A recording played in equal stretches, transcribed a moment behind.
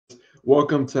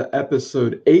Welcome to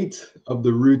episode 8 of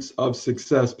the Roots of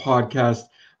Success podcast.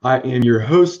 I am your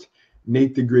host,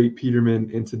 Nate the Great Peterman,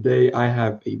 and today I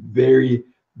have a very,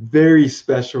 very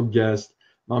special guest,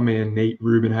 my man Nate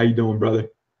Ruben. How you doing, brother?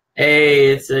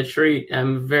 Hey, it's a treat.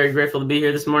 I'm very grateful to be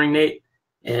here this morning, Nate.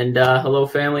 And hello,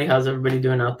 family. How's everybody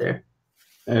doing out there?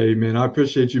 Hey, man, I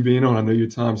appreciate you being on. I know your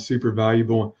time's super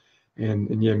valuable,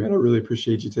 and yeah, man, I really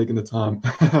appreciate you taking the time.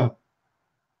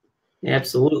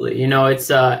 Absolutely. It's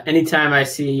anytime I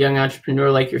see a young entrepreneur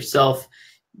like yourself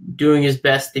doing his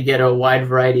best to get a wide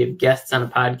variety of guests on a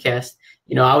podcast,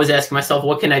 I was asking myself,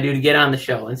 what can I do to get on the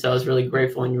show? And so I was really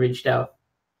grateful when you reached out.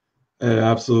 Hey,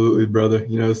 absolutely, brother.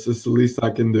 It's just the least I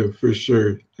can do for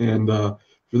sure. And for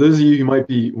those of you who might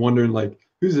be wondering, like,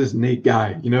 who's this Nate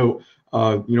guy?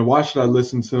 Why should I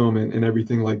listen to him and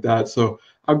everything like that? So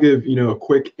I'll give, a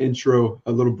quick intro,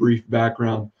 a little brief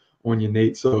background on you,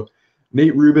 Nate. So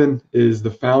Nate Ruben is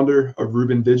the founder of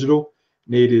Ruben Digital.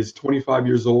 Nate is 25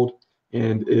 years old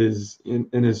and is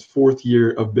in his fourth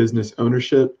year of business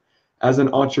ownership. As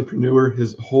an entrepreneur,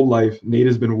 his whole life, Nate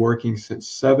has been working since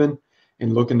 7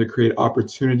 and looking to create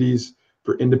opportunities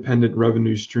for independent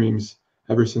revenue streams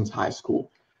ever since high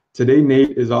school. Today,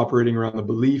 Nate is operating around the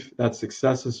belief that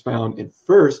success is found in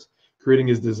first creating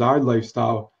his desired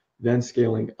lifestyle, then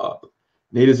scaling up.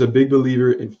 Nate is a big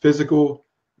believer in physical,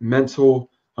 mental,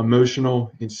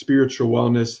 emotional, and spiritual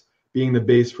wellness being the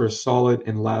base for a solid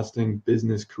and lasting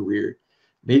business career.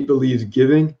 Nate believes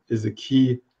giving is the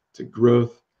key to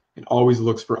growth and always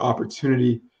looks for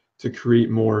opportunity to create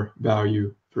more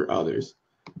value for others.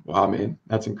 Wow, man,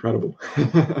 that's incredible.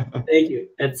 Thank you.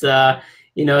 It's,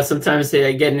 sometimes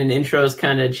getting an intro is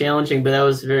kind of challenging, but that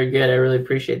was very good. I really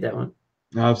appreciate that one.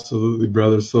 Absolutely,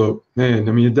 brother. So, man,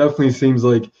 it definitely seems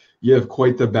like you have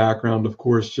quite the background, of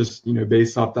course, just,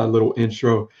 based off that little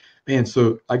intro. Man,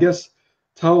 so I guess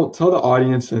tell the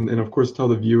audience and of course, tell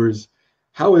the viewers,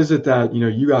 how is it that,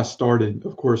 you got started,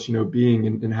 of course, being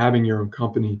and having your own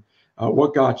company?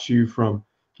 What got you from,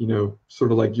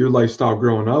 sort of like your lifestyle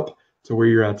growing up to where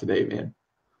you're at today, man?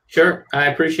 Sure, I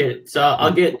appreciate it. So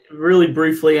I'll get really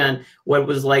briefly on what it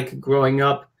was like growing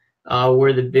up,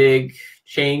 where the big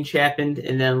change happened,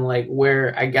 and then like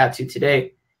where I got to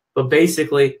today. But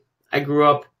basically, I grew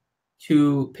up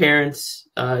two parents,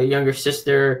 a younger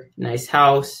sister, nice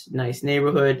house, nice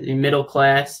neighborhood, middle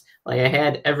class. Like I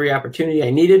had every opportunity I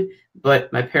needed,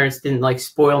 but my parents didn't like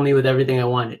spoil me with everything I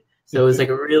wanted. So it was like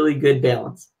a really good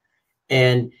balance.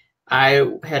 And I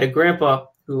had a grandpa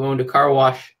who owned a car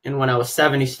wash, and when I was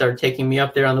 7, he started taking me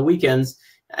up there on the weekends.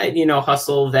 I'd,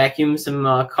 hustle, vacuum some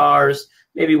cars,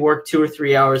 maybe work 2 or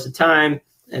 3 hours a time,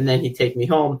 and then he'd take me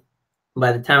home.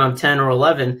 By the time I'm 10 or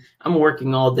 11, I'm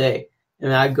working all day.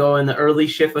 And I'd go in the early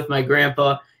shift with my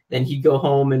grandpa, then he'd go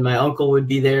home and my uncle would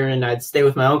be there, and I'd stay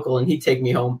with my uncle and he'd take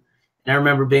me home. And I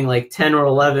remember being like 10 or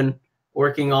 11,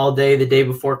 working all day the day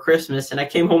before Christmas, and I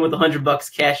came home with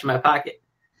 $100 cash in my pocket.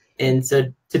 And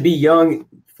so to be young,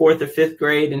 4th or 5th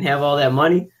grade, and have all that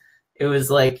money, it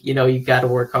was like, you got to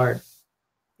work hard.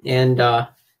 And, I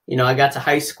got to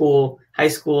high school,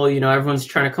 everyone's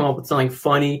trying to come up with something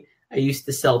funny. I used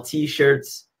to sell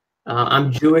T-shirts.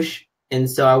 I'm Jewish, and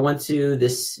so I went to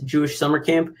this Jewish summer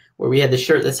camp where we had the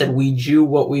shirt that said, "We Jew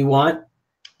what we want."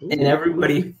 And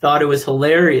everybody thought it was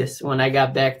hilarious when I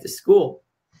got back to school.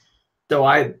 So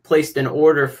I placed an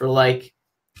order for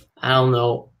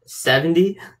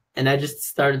 70, and I just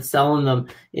started selling them,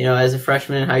 as a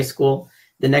freshman in high school.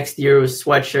 The next year it was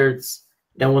sweatshirts.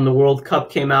 Then when the World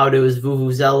Cup came out, it was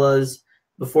vuvuzelas.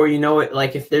 Before you know it,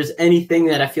 like if there's anything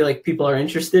that I feel like people are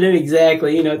interested in,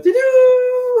 exactly,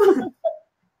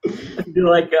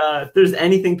 if there's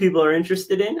anything people are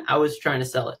interested in, I was trying to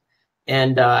sell it.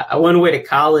 And I went away to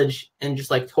college and just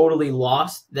like totally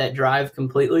lost that drive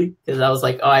completely, because I was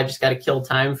like, I just got to kill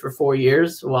time for 4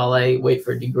 years while I wait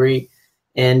for a degree.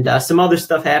 And some other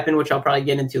stuff happened, which I'll probably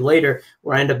get into later,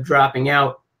 where I ended up dropping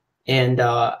out. And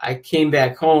I came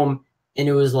back home and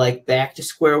it was like back to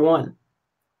square one.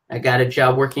 I got a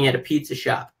job working at a pizza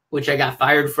shop, which I got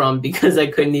fired from because I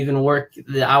couldn't even work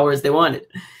the hours they wanted.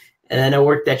 And then I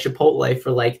worked at Chipotle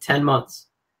for like 10 months.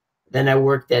 Then I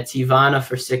worked at Tivana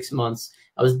for 6 months.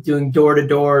 I was doing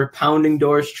door-to-door, pounding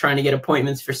doors, trying to get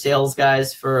appointments for sales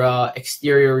guys for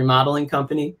exterior remodeling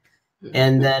company.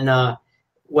 And then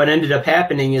what ended up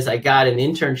happening is I got an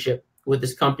internship with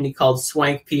this company called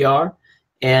Swank PR,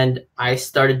 and I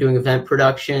started doing event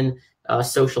production,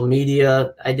 social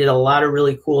media. I did a lot of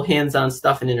really cool hands-on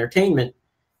stuff in entertainment.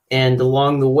 And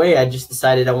along the way, I just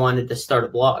decided I wanted to start a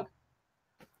blog.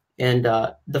 And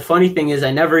the funny thing is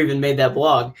I never even made that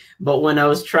blog. But when I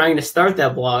was trying to start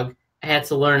that blog, I had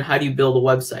to learn, how do you build a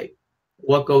website?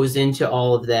 what goes into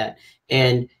all of that.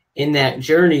 And in that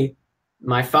journey,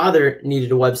 my father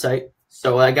needed a website,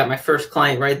 so I got my first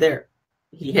client right there.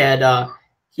 He had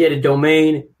a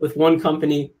domain with one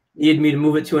company, needed me to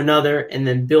move it to another, and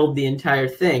then build the entire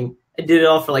thing. I did it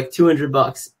all for like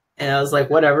 $200, and I was like,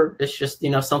 whatever, it's just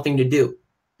something to do.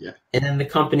 Yeah. And then the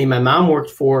company my mom worked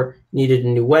for needed a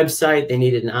new website. They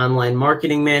needed an online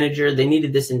marketing manager. They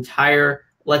needed this entire,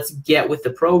 let's get with the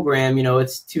program.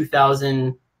 It's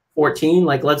 2014,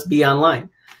 like let's be online.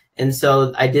 And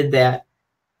so I did that.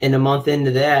 And a month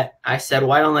into that, I said,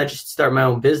 why don't I just start my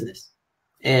own business?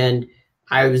 And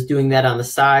I was doing that on the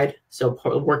side. So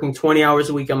working 20 hours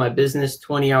a week on my business,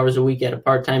 20 hours a week at a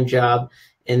part-time job,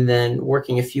 and then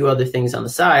working a few other things on the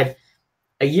side.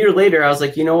 A year later, I was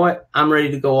like, you know what? I'm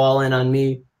ready to go all in on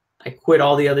me. I quit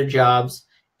all the other jobs.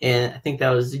 And I think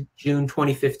that was June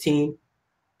 2015.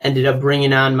 Ended up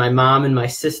bringing on my mom and my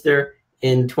sister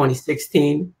in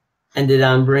 2016. Ended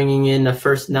on bringing in a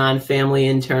first non-family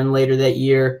intern later that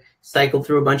year. Cycled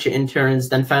through a bunch of interns.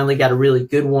 Then finally got a really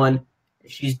good one.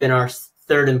 She's been our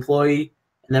third employee.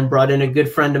 And then brought in a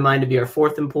good friend of mine to be our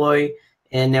fourth employee.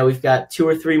 And now we've got 2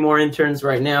 or 3 more interns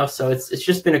right now. So it's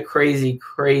just been a crazy,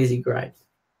 crazy grind.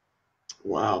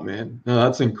 Wow, man. No,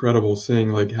 that's incredible seeing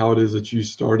like how it is that you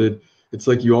started. It's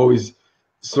like you always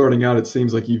starting out, it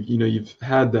seems like you've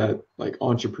had that like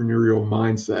entrepreneurial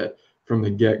mindset from the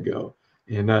get-go.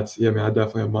 And that's, yeah, man, I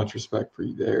definitely have much respect for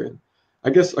you there. And I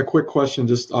guess a quick question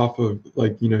just off of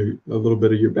like, a little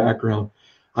bit of your background.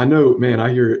 I know, man,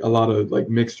 I hear a lot of like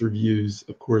mixed reviews,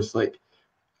 of course, like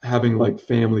having like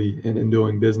family and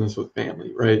doing business with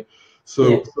family, right? Yeah.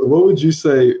 So what would you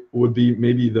say would be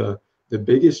maybe the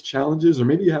biggest challenges, or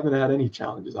maybe you haven't had any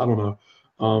challenges, I don't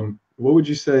know. What would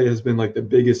you say has been like the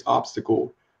biggest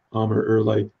obstacle, or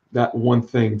like that one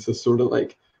thing to sort of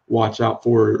like watch out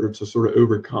for or to sort of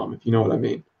overcome, if you know what I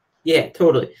mean? Yeah,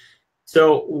 totally.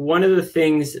 So one of the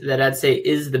things that I'd say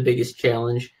is the biggest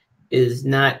challenge is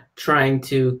not trying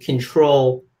to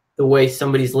control the way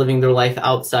somebody's living their life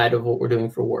outside of what we're doing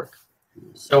for work.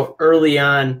 So early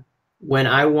on, when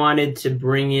I wanted to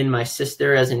bring in my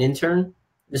sister as an intern,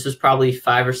 this was probably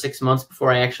 5 or 6 months before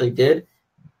I actually did,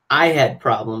 I had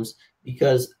problems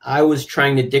because I was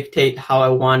trying to dictate how I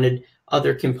wanted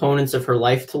other components of her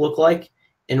life to look like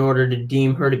in order to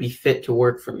deem her to be fit to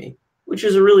work for me, which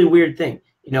is a really weird thing.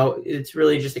 It's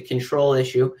really just a control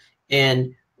issue.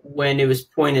 And when it was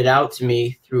pointed out to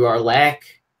me through our lack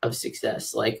of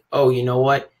success, like, oh, you know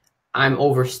what? I'm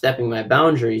overstepping my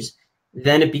boundaries.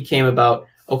 Then it became about,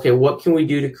 okay, what can we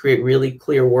do to create really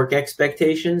clear work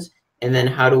expectations? And then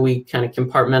how do we kind of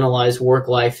compartmentalize work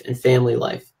life and family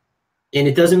life? And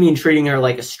it doesn't mean treating her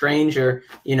like a stranger.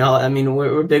 I mean,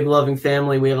 we're a big loving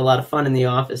family. We have a lot of fun in the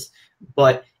office,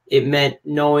 but it meant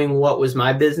knowing what was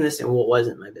my business and what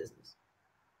wasn't my business.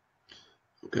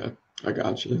 Okay, I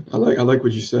got you. I like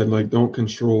what you said, like don't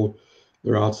control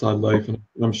their outside life. And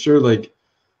I'm sure like,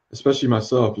 especially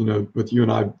myself, with you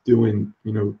and I doing,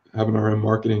 having our own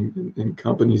marketing and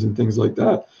companies and things like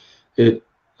that, it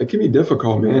can be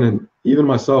difficult, man. And even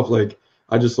myself, like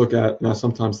I just look at and I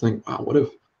sometimes think, wow, what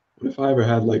if I ever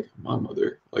had like my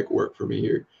mother like work for me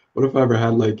here? What if I ever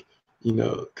had like,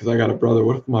 because I got a brother,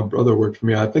 what if my brother worked for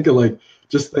me? I think of like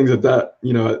just things like that,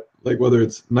 like whether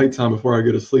it's nighttime before I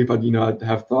go to sleep, I'd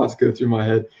have thoughts go through my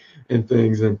head and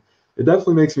things. And it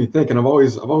definitely makes me think. And I've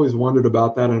always wondered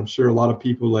about that. And I'm sure a lot of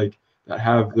people like that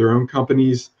have their own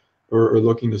companies or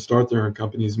looking to start their own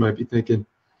companies might be thinking,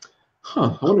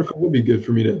 I wonder if it would be good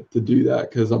for me to do that.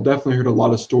 Because I've definitely heard a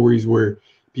lot of stories where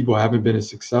people haven't been as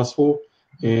successful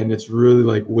and it's really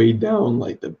like weighed down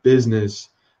like the business,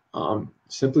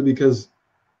 simply because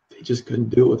they just couldn't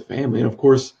do it with family. And of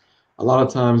course, a lot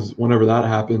of times whenever that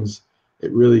happens,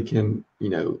 it really can,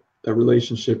 that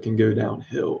relationship can go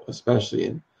downhill, especially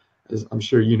in, as I'm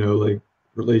sure like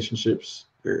relationships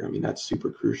are, I mean, that's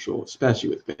super crucial, especially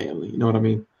with family. You know what I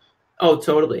mean? Oh,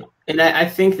 totally. And I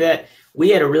think that we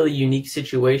had a really unique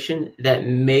situation that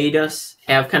made us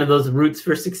have kind of those roots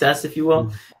for success, if you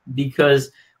will,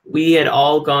 because we had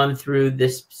all gone through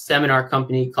this seminar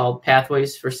company called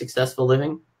Pathways for Successful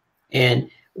Living. And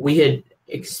we had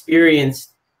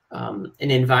experienced an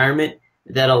environment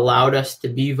that allowed us to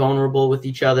be vulnerable with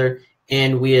each other.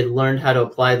 And we had learned how to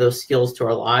apply those skills to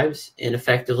our lives and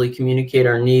effectively communicate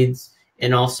our needs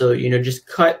and also, just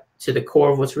cut to the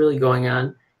core of what's really going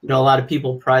on. A lot of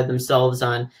people pride themselves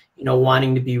on,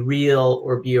 wanting to be real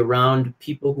or be around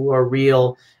people who are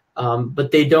real,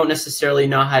 but they don't necessarily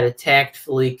know how to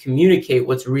tactfully communicate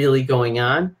what's really going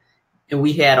on. And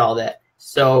we had all that.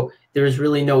 So there was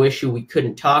really no issue we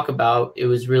couldn't talk about. It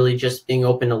was really just being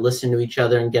open to listen to each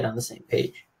other and get on the same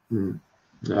page.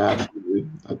 Absolutely.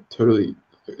 I totally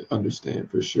understand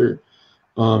for sure.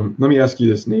 Let me ask you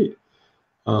this, Nate.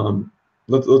 Um,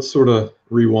 let's sort of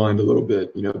rewind a little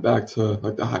bit, back to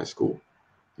like the high school,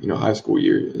 high school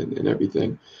year and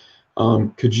everything.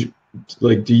 Could you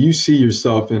like do you see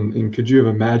yourself and could you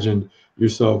have imagined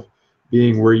yourself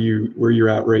being where you're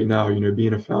at right now,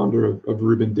 being a founder of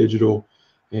Ruben Digital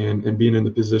and being in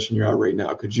the position you're at right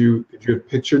now? Could you have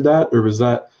pictured that or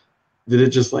did it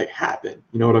just like happen?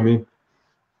 You know what I mean?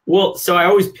 Well, so I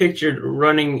always pictured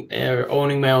running or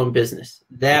owning my own business.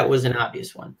 That was an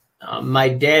obvious one. My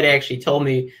dad actually told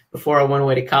me before I went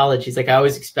away to college, he's like, I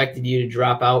always expected you to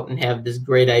drop out and have this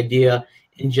great idea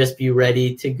and just be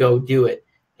ready to go do it.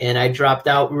 And I dropped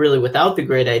out really without the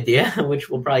great idea, which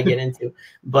we'll probably get into.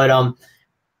 But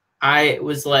I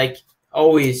was like,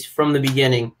 always from the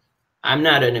beginning, I'm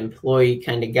not an employee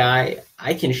kind of guy.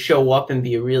 I can show up and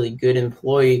be a really good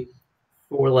employee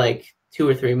for like 2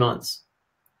 or 3 months,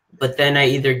 but then I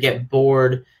either get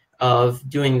bored of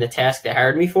doing the task they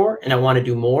hired me for and I want to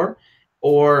do more,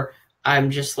 or I'm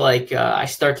just like, I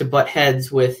start to butt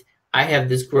heads with, I have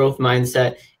this growth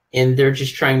mindset and they're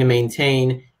just trying to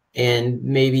maintain, and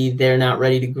maybe they're not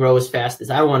ready to grow as fast as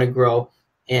I want to grow.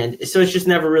 And so it's just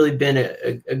never really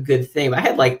been a good thing. I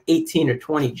had like 18 or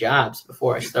 20 jobs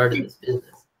before I started this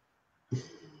business.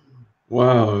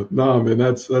 Wow, no, man,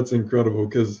 that's incredible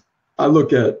because I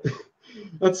look at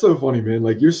that's so funny, man.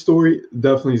 Like your story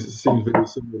definitely seems very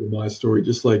similar to my story.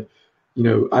 Just like, I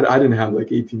didn't have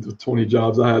like 18 to 20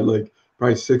 jobs. I had like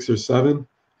probably 6 or 7,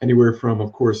 anywhere from,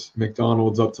 of course,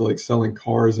 McDonald's up to like selling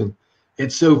cars. And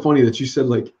it's so funny that you said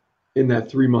like in that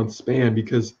 3 month span,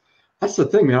 because that's the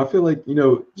thing, man. I feel like,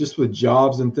 just with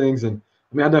jobs and things, and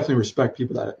I mean, I definitely respect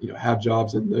people that, have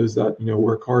jobs and those that,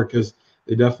 work hard because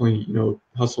they definitely,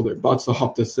 hustle their butts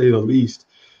off to say the least.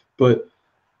 But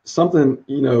something,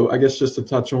 I guess just to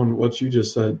touch on what you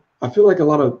just said, I feel like a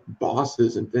lot of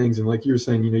bosses and things, and like you were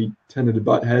saying, you tended to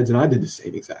butt heads, and I did the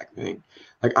same exact thing.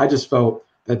 Like I just felt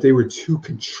that they were too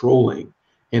controlling,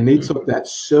 and they took that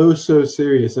so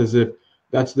serious as if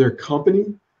that's their company,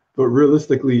 but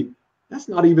realistically, that's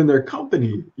not even their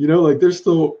company. Like they're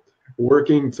still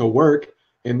working to work,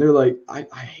 and they're like, I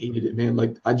hated it, man.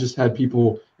 Like I just had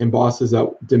people and bosses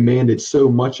that demanded so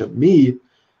much of me,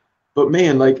 but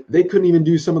man, like they couldn't even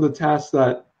do some of the tasks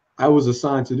that I was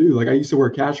assigned to do. Like I used to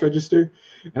work cash register,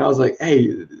 and I was like,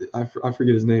 hey, I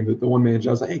forget his name, but the one manager,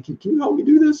 I was like, hey, can you help me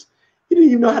do this? He didn't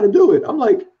even know how to do it. I'm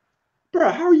like,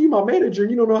 bro, how are you my manager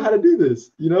and you don't know how to do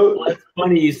this? Well, it's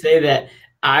funny you say that.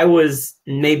 I was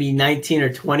maybe 19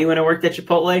 or 20 when I worked at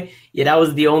Chipotle, yet I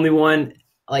was the only one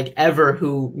like ever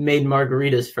who made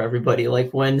margaritas for everybody.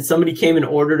 Like when somebody came and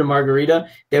ordered a margarita,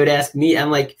 they would ask me. I'm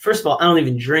like, first of all, I don't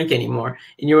even drink anymore,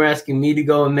 and you were asking me to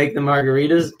go and make the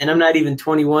margaritas, and I'm not even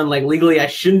 21. Like legally, I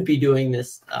shouldn't be doing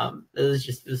this.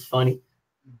 It was funny.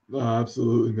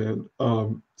 Absolutely, man.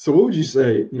 So what would you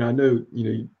say? I know,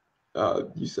 you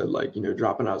said like,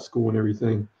 dropping out of school and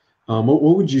everything. What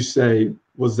would you say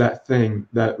was that thing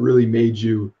that really made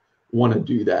you want to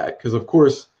do that? Because of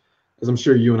course, as I'm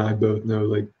sure you and I both know,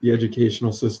 like the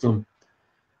educational system,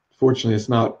 fortunately, it's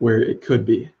not where it could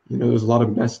be. There's a lot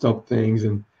of messed up things,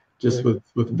 and just Yeah.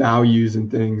 with values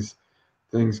and things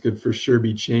could for sure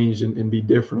be changed and be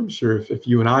different. I'm sure if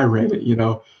you and I ran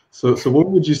it. So what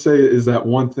would you say is that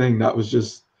one thing that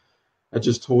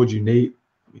just told you, Nate,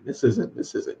 I mean, this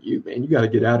isn't you, man. You got to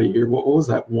get out of here. What was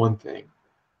that one thing?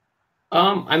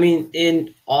 I mean,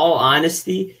 in all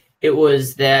honesty, it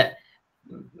was that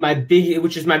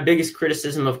which is my biggest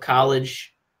criticism of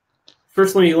college.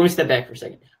 First, let me step back for a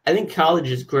second. I think college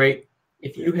is great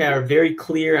if you are very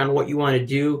clear on what you want to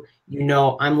do.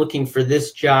 I'm looking for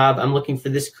this job, I'm looking for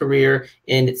this career,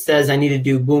 and it says I need to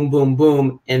do boom, boom,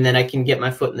 boom, and then I can get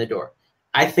my foot in the door.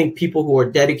 I think people who are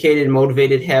dedicated and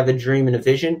motivated, have a dream and a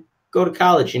vision, go to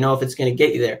college, if it's going to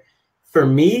get you there. For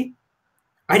me,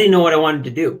 I didn't know what I wanted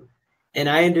to do. And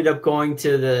I ended up going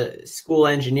to the school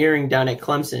of engineering down at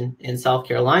Clemson in South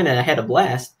Carolina. I had a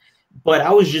blast, but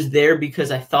I was just there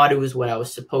because I thought it was what I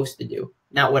was supposed to do,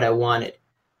 not what I wanted.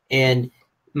 And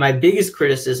my biggest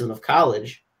criticism of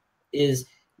college is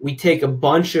we take a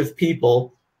bunch of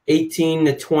people, 18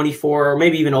 to 24, or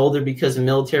maybe even older because of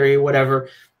military or whatever,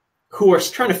 who are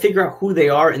trying to figure out who they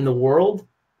are in the world.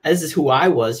 This is who I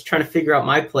was, trying to figure out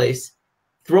my place,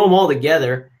 throw them all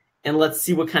together, and let's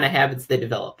see what kind of habits they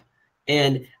develop.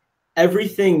 And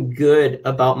everything good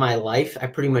about my life, I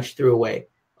pretty much threw away.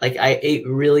 Like I ate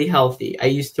really healthy. I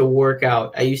used to work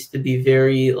out. I used to be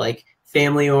very like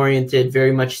family oriented,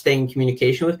 very much staying in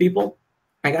communication with people.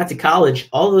 I got to college,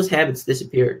 all those habits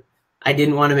disappeared. I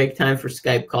didn't want to make time for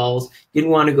Skype calls,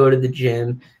 didn't want to go to the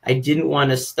gym. I didn't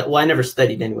want to well, I never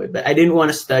studied anyway, but I didn't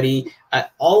want to study.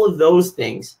 All of those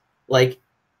things like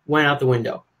went out the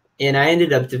window. And I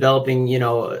ended up developing, you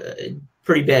know, a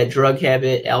pretty bad drug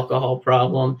habit, alcohol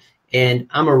problem. And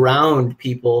I'm around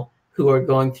people who are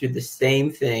going through the same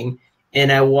thing.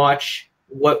 And I watch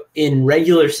what in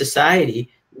regular society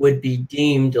would be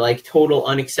deemed like total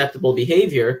unacceptable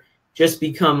behavior just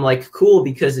become like cool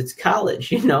because it's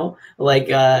college, you know? Like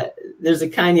there's a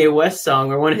Kanye West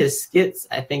song or one of his skits,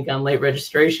 I think on Late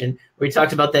Registration, where he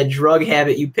talked about that drug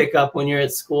habit you pick up when you're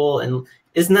at school. And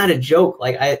it's not a joke.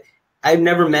 Like I've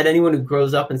never met anyone who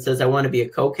grows up and says, I want to be a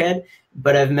cokehead,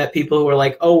 but I've met people who are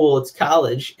like, oh, well, it's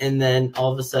college. And then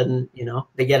all of a sudden, you know,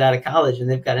 they get out of college and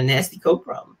they've got a nasty coke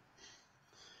problem.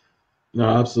 No,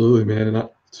 absolutely, man. And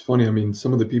it's funny. I mean,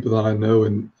 some of the people that I know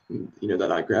and, you know,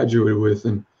 that I graduated with,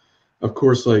 and of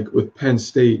course, like with Penn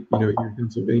State, you know, here in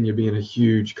Pennsylvania being a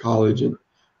huge college and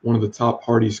one of the top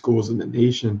party schools in the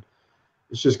nation,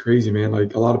 it's just crazy, man.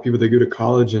 Like a lot of people, they go to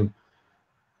college, and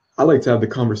I like to have the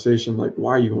conversation like,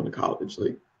 why are you going to college?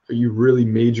 Like, are you really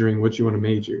majoring what you want to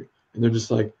major? And they're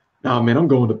just like, nah, man, I'm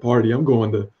going to party. I'm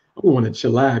going to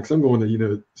chillax. I'm going to, you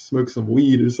know, smoke some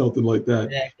weed or something like that.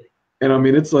 Exactly. And I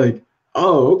mean, it's like,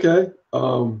 oh, okay.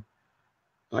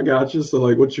 I got you. So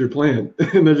like, what's your plan?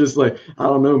 And they're just like, I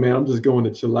don't know, man. I'm just going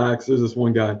to chillax. There's this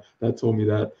one guy that told me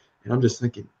that, and I'm just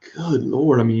thinking, good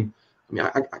Lord.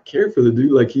 I care for the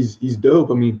dude. Like he's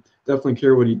dope. I mean, definitely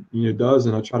care what he, you know, does,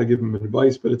 and I try to give him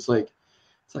advice. But it's like,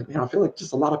 man, I feel like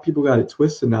just a lot of people got it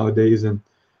twisted nowadays, and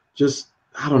just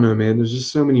I don't know, man. There's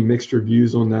just so many mixed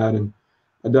reviews on that, and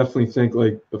I definitely think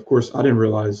like, of course, I didn't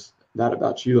realize that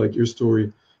about you, like your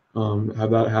story, how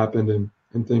that happened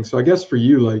and things. So I guess for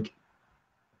you, like,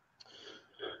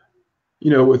 you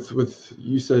know, with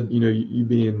you said, you know, you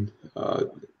being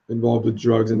involved with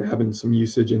drugs and having some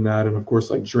usage in that, and of course,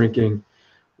 like drinking,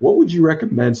 what would you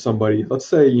recommend somebody? Let's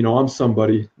say, you know, I'm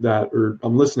somebody that, or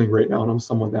I'm listening right now, and I'm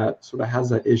someone that sort of has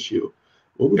that issue.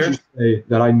 What would you say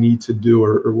that I need to do,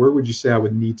 or where would you say I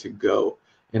would need to go,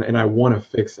 and I want to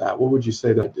fix that? What would you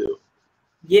say that I do?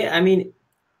 Yeah, I mean,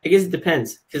 I guess it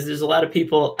depends because there's a lot of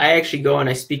people. I actually go and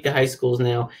I speak to high schools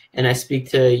now, and I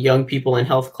speak to young people in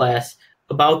health class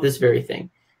about this very thing.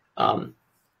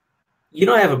 You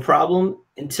don't have a problem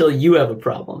until you have a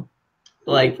problem.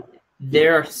 Like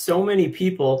there are so many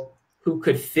people who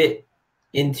could fit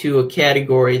into a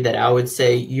category that I would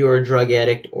say you're a drug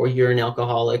addict or you're an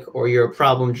alcoholic or you're a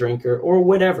problem drinker or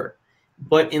whatever.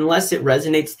 But unless it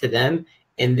resonates to them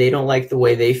and they don't like the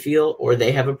way they feel or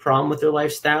they have a problem with their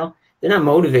lifestyle, they're not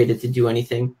motivated to do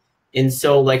anything. And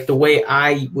so like the way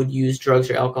I would use drugs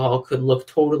or alcohol could look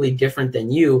totally different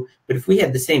than you. But if we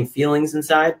had the same feelings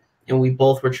inside and we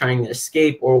both were trying to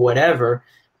escape or whatever,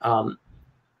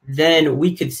 then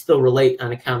we could still relate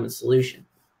on a common solution.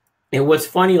 And what's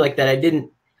funny like that I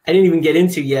didn't even get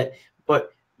into yet,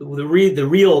 but the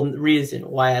real reason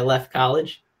why I left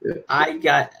college, I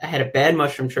had a bad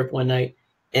mushroom trip one night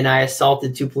and I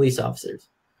assaulted 2 police officers.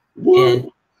 What?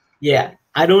 And yeah,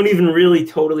 I don't even really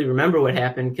totally remember what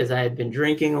happened because I had been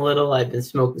drinking a little, I'd been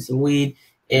smoking some weed,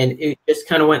 and it just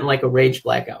kind of went in like a rage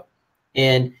blackout.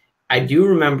 And I do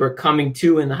remember coming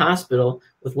to in the hospital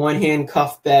with one hand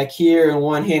cuffed back here and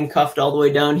one hand cuffed all the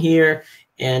way down here,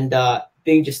 and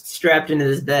being just strapped into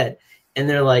this bed. And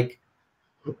they're like,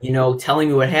 you know, telling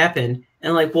me what happened. And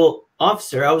I'm like, well,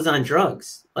 officer, I was on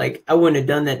drugs. Like, I wouldn't have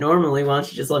done that normally. Why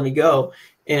don't you just let me go?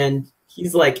 And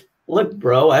he's like, look,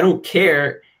 bro, I don't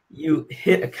care. You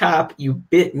hit a cop, you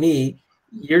bit me,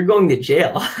 you're going to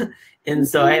jail. And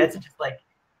so I had to just like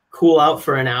cool out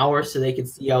for an hour so they could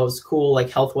see I was cool, like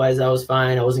health-wise I was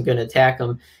fine. I wasn't going to attack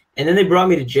them. And then they brought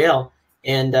me to jail,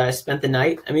 and I spent the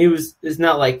night. I mean, it's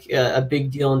not like a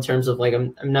big deal in terms of like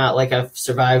I'm not like I've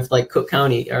survived like Cook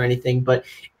County or anything, but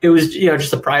it was, you know,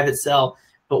 just a private cell.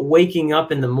 But waking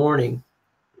up in the morning,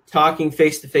 talking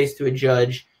face to face to a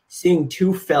judge, seeing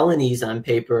 2 felonies on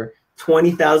paper,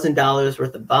 $20,000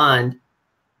 worth of bond,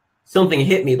 something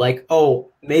hit me like, oh,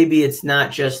 maybe it's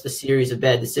not just a series of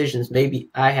bad decisions. Maybe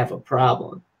I have a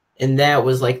problem. And that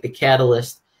was like the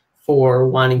catalyst for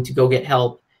wanting to go get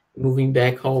help, moving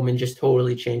back home, and just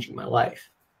totally changing my life.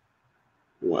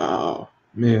 Wow,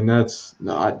 man, that's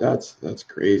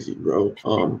crazy, bro.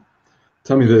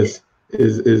 Tell me this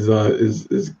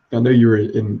is I know you were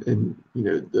in you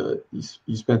know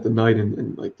you spent the night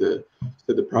in like the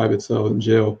private cell in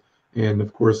jail, and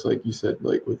of course, like you said,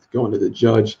 like with going to the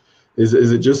judge, is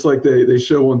it just like they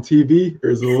show on TV, or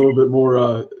is it a little bit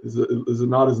more is it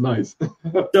not as nice?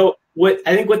 So what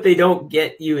they don't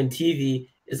get you in TV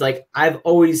is like I've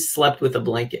always slept with a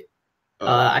blanket.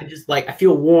 I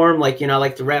feel warm, like, I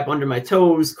like to wrap under my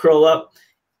toes, curl up.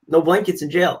 No blankets in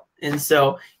jail. And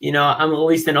so, I'm at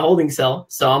least in a holding cell.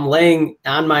 So I'm laying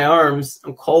on my arms,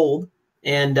 I'm cold.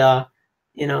 And, that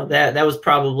was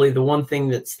probably the one thing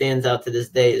that stands out to this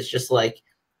day, is just like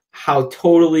how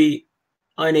totally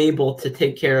unable to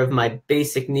take care of my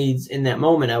basic needs in that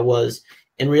moment I was,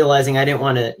 and realizing I didn't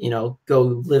want to, go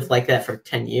live like that for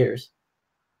 10 years.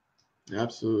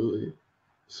 Absolutely.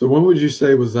 So when would you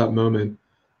say was that moment?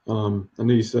 I know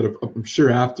you said, I'm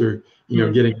sure after,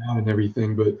 getting out and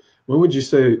everything, but when would you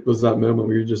say was that moment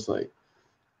where you're just like,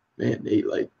 man, Nate,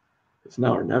 like, it's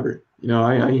now or never.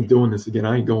 I ain't doing this again.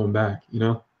 I ain't going back.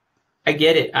 I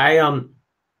get it.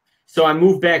 So I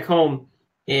moved back home,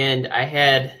 and I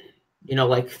had,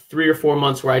 like 3 or 4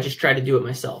 months where I just tried to do it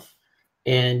myself.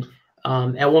 And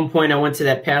at one point I went to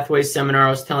that Pathways seminar I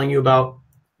was telling you about.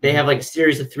 They have like a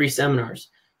series of 3 seminars.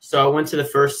 So I went to the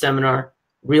first seminar,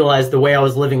 realized the way I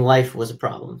was living life was a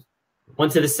problem.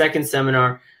 Went to the second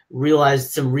seminar,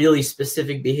 realized some really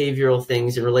specific behavioral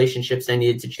things and relationships I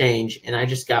needed to change. And I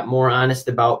just got more honest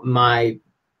about my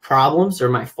problems or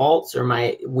my faults or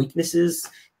my weaknesses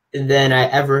than I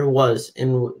ever was.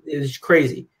 And it was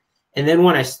crazy. And then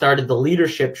when I started the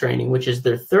leadership training, which is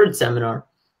their third seminar,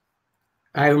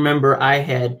 I remember I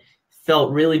had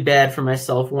felt really bad for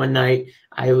myself one night.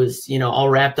 I was, all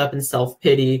wrapped up in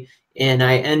self-pity, and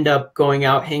I end up going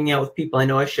out, hanging out with people I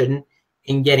know I shouldn't,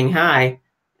 and getting high,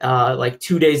 like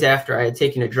 2 days after I had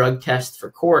taken a drug test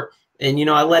for court. And,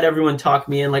 I let everyone talk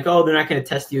me in, like, oh, they're not going to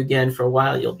test you again for a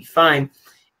while. You'll be fine.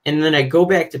 And then I go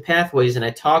back to Pathways and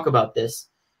I talk about this.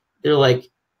 They're like,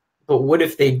 but what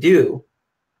if they do?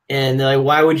 And they're like,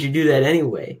 why would you do that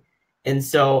anyway? And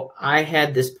so I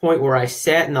had this point where I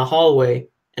sat in the hallway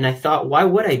and I thought, why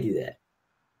would I do that?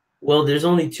 Well, there's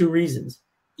only 2 reasons.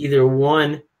 Either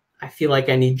one, I feel like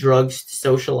I need drugs to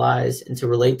socialize and to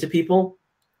relate to people,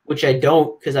 which I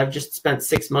don't, because I've just spent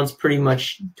 6 months pretty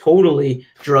much totally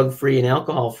drug-free and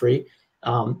alcohol-free.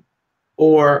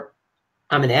 Or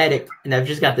I'm an addict and I've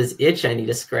just got this itch I need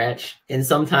to scratch. And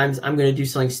sometimes I'm going to do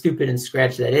something stupid and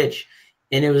scratch that itch.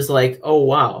 And it was like, oh,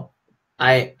 wow,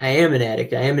 I am an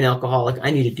addict. I am an alcoholic.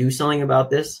 I need to do something about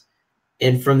this.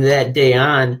 And from that day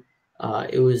on,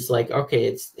 it was like, okay,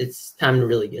 it's time to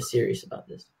really get serious about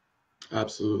this.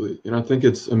 Absolutely. And I think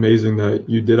it's amazing that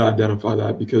you did identify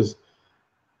that, because,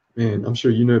 man, I'm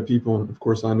sure you know people, and of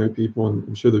course I know people, and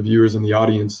I'm sure the viewers in the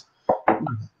audience,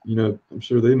 I'm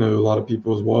sure they know a lot of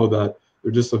people as well that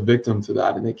they're just a victim to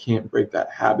that, and they can't break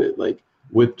that habit, like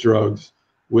with drugs,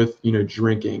 with,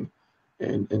 drinking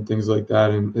and things like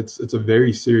that. And it's a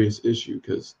very serious issue,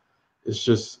 because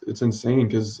it's insane,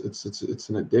 because it's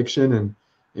an addiction,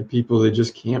 and people, they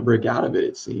just can't break out of it,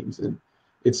 it seems. And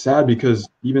it's sad, because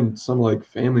even some like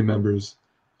family members,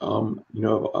 of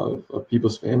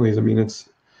people's families, I mean, it's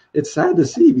sad to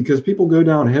see, because people go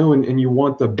downhill, and you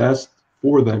want the best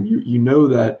for them. You know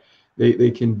that they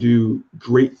can do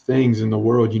great things in the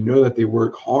world. You know that they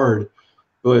work hard,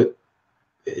 but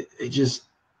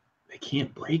they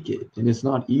can't break it, and it's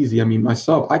not easy. I mean,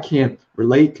 myself, I can't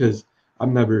relate, because I've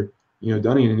never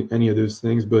done any of those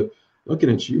things. But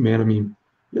looking at you, man, I mean,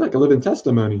 you're like a living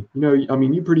testimony. I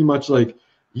mean, you pretty much, like,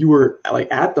 you were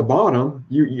like at the bottom.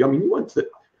 I mean, you went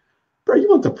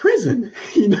to prison,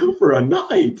 for a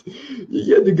night.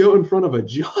 You had to go in front of a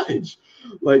judge.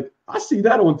 Like, I see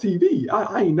that on TV.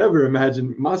 I ain't never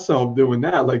imagined myself doing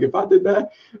that. Like, if I did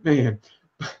that, man,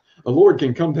 the Lord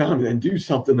can come down and do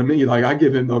something to me. Like, I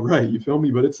give him the right, you feel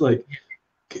me? But it's like,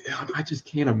 I just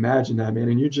can't imagine that, man.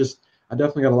 And I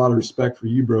definitely got a lot of respect for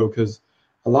you, bro, because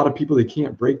a lot of people, they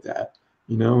can't break that,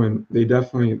 and they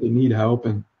need help.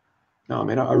 And no,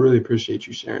 man, I really appreciate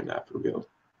you sharing that, for real.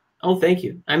 Oh, thank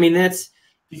you. I mean,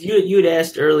 you had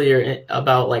asked earlier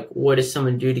about, like, what does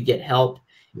someone do to get help?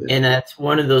 Yeah. And that's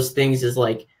one of those things, is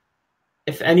like,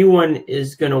 if anyone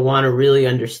is going to want to really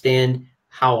understand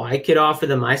how I could offer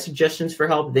them my suggestions for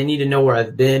help, they need to know where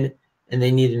I've been, and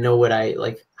they need to know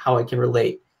how I can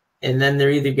relate. And then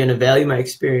they're either going to value my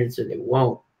experience or they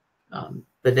won't.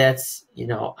 But that's,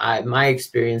 my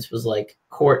experience was like,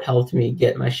 court helped me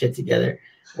get my shit together,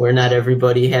 where not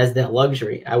everybody has that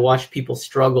luxury. I watch people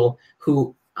struggle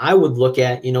who I would look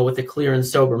at, with a clear and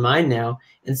sober mind now,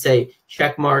 and say,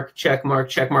 check mark, check mark,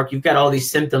 check mark. You've got all these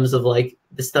symptoms of, like,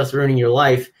 this stuff's ruining your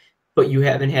life, but you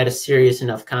haven't had a serious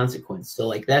enough consequence. So,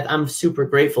 like, that, I'm super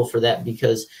grateful for that,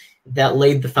 because that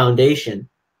laid the foundation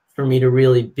for me to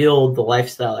really build the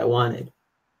lifestyle I wanted.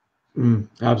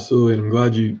 Absolutely. And I'm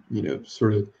glad you,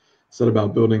 sort of said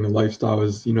about building the lifestyle,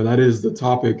 is, that is the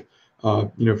topic,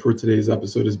 for today's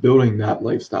episode, is building that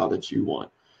lifestyle that you want.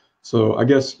 So I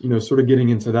guess, sort of getting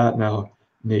into that now,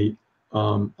 Nate,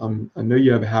 I know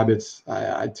you have habits.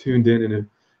 I tuned in, and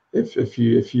if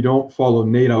you don't follow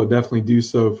Nate, I would definitely do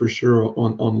so for sure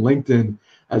on LinkedIn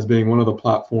as being one of the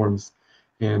platforms.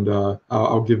 And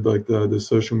I'll give like the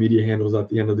social media handles at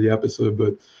the end of the episode.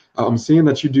 But I'm seeing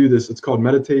that you do this. It's called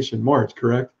Meditation March,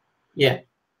 correct? Yeah.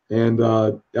 And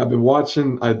I've been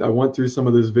watching. I went through some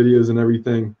of those videos and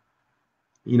everything,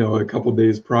 a couple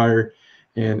days prior,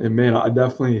 and man, I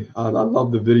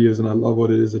love the videos and I love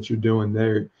what it is that you're doing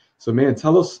there. So man,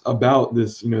 tell us about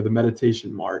this, the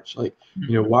meditation march. Like,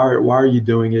 why are you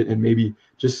doing it, and maybe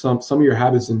just some of your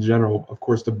habits in general, of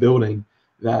course, to building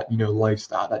that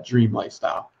lifestyle, that dream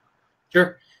lifestyle.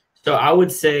 Sure. So I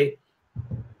would say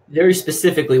very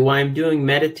specifically why I'm doing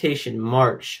meditation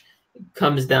march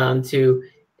comes down to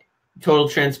total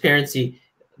transparency,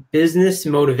 business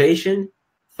motivation,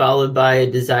 followed by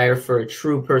a desire for a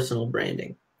true personal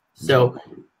branding. So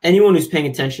anyone who's paying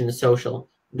attention to social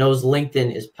knows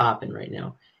LinkedIn is popping right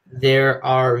now. There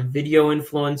are video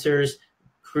influencers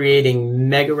creating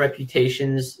mega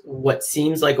reputations, what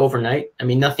seems like overnight. I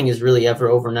mean, nothing is really ever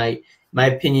overnight. In my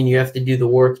opinion, you have to do the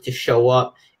work to show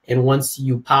up. And once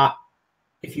you pop,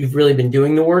 if you've really been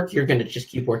doing the work, you're going to just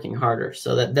keep working harder.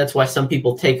 So that's why some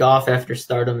people take off after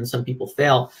stardom and some people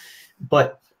fail.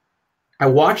 But I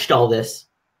watched all this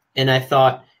and I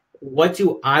thought, what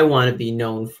do I want to be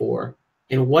known for?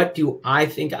 And what do I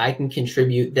think I can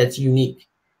contribute that's unique?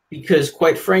 Because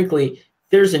quite frankly,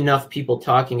 there's enough people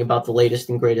talking about the latest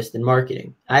and greatest in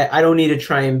marketing. I don't need to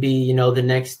try and be, the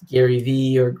next Gary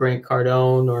Vee or Grant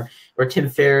Cardone or Tim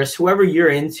Ferriss, whoever you're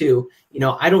into.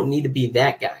 I don't need to be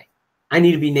that guy. I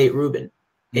need to be Nate Ruben.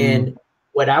 And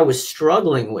what I was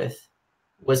struggling with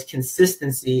was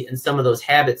consistency in some of those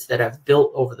habits that I've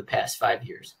built over the past 5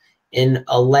 years. And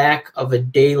a lack of a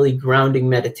daily grounding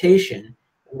meditation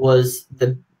was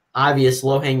the obvious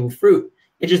low-hanging fruit.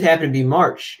 It just happened to be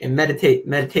March, and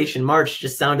meditation March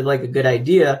just sounded like a good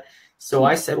idea. So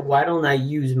I said, why don't I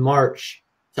use March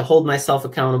to hold myself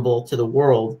accountable to the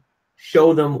world,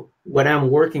 show them what I'm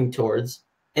working towards,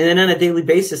 and then on a daily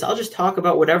basis, I'll just talk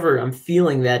about whatever I'm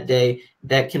feeling that day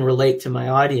that can relate to my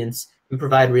audience and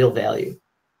provide real value.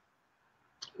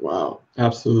 Wow,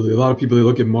 absolutely. A lot of people, they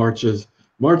look at March as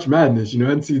March Madness,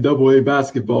 NCAA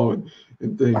basketball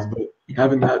and things, but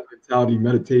having that mentality,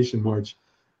 meditation March,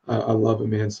 I love it,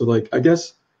 man. So like, I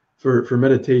guess for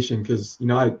meditation, because,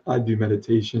 I do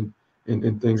meditation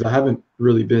and things. I haven't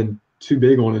really been too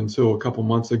big on it until a couple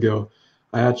months ago.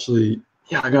 I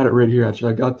got it right here.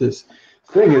 Actually, I got this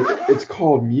thing. It's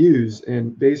called Muse,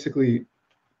 and basically,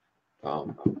 I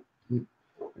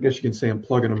guess you can say I'm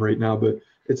plugging them right now, but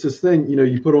it's this thing,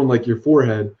 you put on like your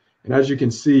forehead, and as you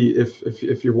can see,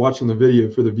 if you're watching the video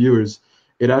for the viewers,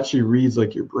 it actually reads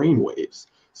like your brain waves.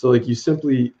 So like you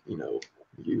simply,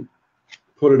 you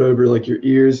put it over like your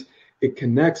ears, it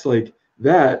connects like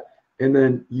that, and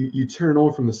then you turn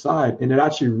on from the side, and it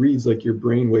actually reads like your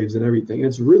brain waves and everything. And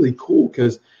it's really cool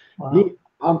because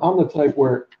I'm the type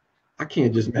where I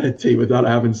can't just meditate without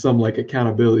having some like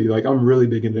accountability. Like I'm really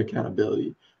big into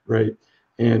accountability, right?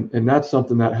 And that's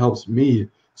something that helps me.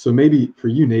 So maybe for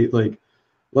you, Nate, like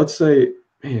let's say,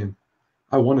 man,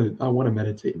 I want to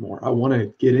meditate more. I want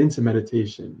to get into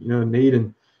meditation. Nate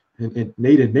and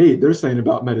Nate, they're saying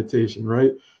about meditation,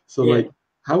 right? So like,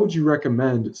 how would you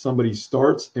recommend somebody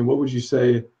starts, and what would you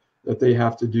say that they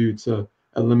have to do to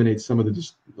eliminate some of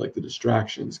the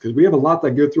distractions? Because we have a lot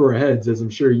that go through our heads, as I'm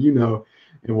sure you know,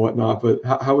 and whatnot. But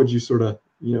how would you sort of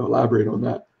elaborate on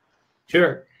that?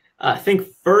 Sure. I think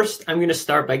first I'm going to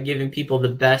start by giving people the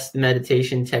best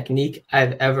meditation technique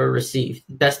I've ever received.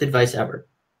 Best advice ever.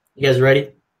 You guys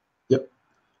ready? Yep.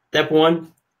 Step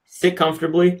 1, sit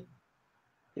comfortably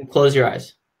and close your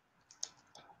eyes.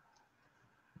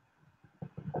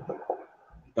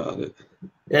 Got it.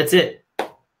 That's it.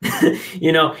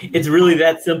 It's really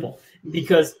that simple,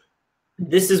 because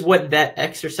this is what that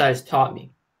exercise taught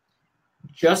me.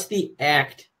 Just the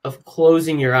act of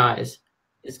closing your eyes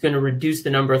is going to reduce the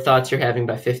number of thoughts you're having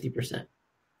by 50%.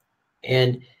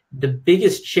 And the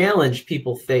biggest challenge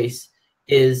people face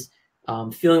is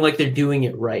feeling like they're doing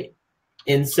it right.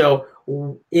 And so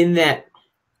in that,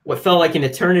 what felt like an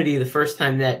eternity the first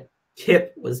time that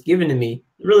tip was given to me,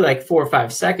 really like 4 or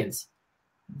 5 seconds,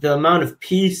 the amount of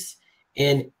peace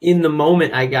and in the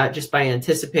moment I got just by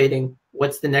anticipating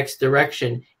what's the next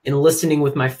direction and listening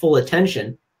with my full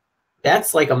attention,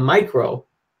 that's like a micro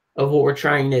of what we're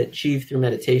trying to achieve through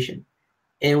meditation.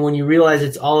 And when you realize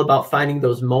it's all about finding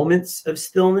those moments of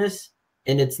stillness,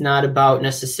 and it's not about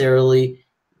necessarily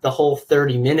the whole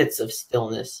 30 minutes of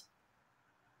stillness,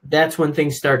 that's when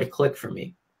things start to click for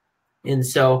me. And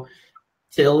so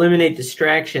to eliminate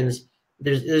distractions,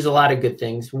 there's a lot of good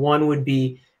things. One would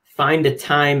be find a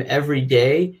time every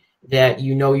day that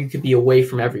you know you could be away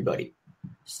from everybody.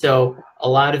 So a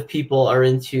lot of people are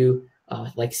into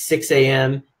like 6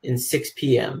 a.m. and 6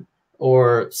 p.m.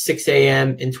 or 6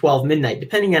 a.m. and 12 midnight,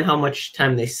 depending on how much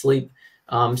time they sleep.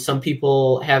 Some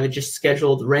people have it just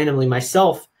scheduled randomly.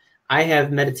 Myself, I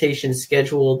have meditation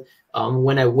scheduled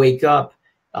when I wake up,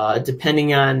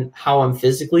 depending on how I'm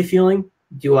physically feeling.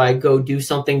 Do I go do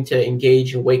something to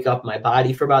engage and wake up my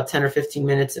body for about 10 or 15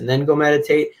 minutes and then go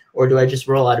meditate? Or do I just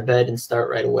roll out of bed and start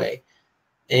right away?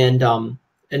 And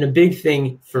a big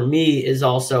thing for me is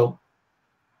also,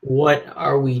 what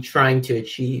are we trying to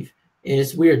achieve? And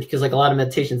it's weird because like a lot of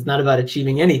meditation is not about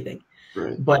achieving anything.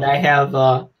 Right. But I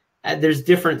have, there's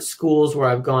different schools where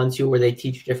I've gone to where they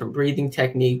teach different breathing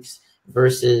techniques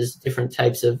versus different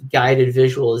types of guided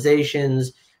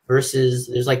visualizations versus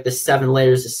there's like the 7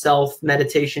 layers of self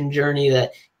meditation journey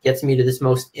that gets me to this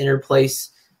most inner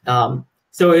place.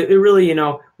 So it really, you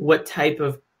know, what type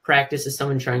of practice is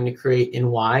someone trying to create and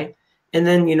why? And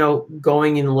then, you know,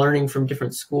 going and learning from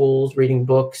different schools, reading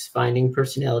books, finding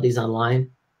personalities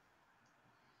online.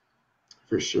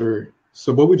 For sure.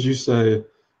 So what would you say,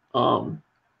 because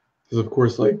of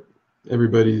course, like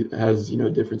everybody has, you know,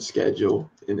 a different schedule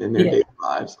in their Yeah. daily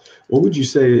lives. What would you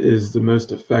say is the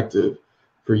most effective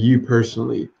for you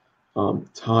personally,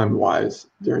 time-wise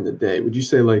during the day? Would you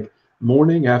say like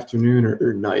morning, afternoon,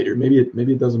 or night, or maybe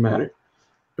it doesn't matter?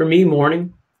 For me,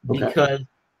 morning, Okay. because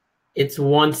it's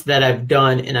once that I've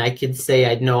done and I could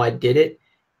say I know I did it.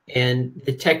 And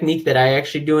the technique that I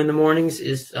actually do in the mornings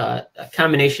is a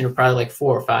combination of probably like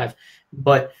 4 or 5.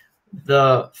 But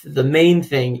the main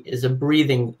thing is a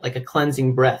breathing, like a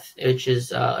cleansing breath, which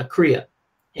is a Kriya.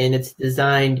 And it's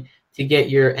designed to get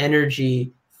your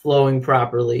energy flowing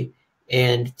properly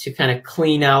and to kind of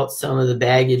clean out some of the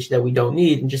baggage that we don't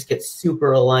need and just get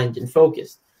super aligned and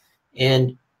focused.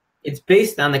 And it's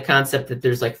based on the concept that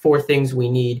there's like 4 things we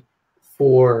need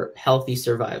for healthy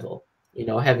survival. You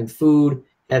know, having food,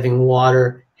 having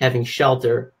water, having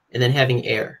shelter, and then having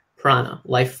air, prana,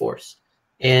 life force.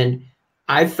 And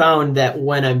I found that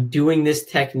when I'm doing this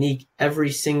technique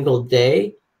every single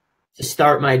day to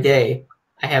start my day,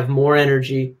 I have more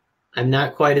energy. I'm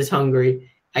not quite as hungry.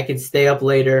 I can stay up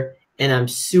later and I'm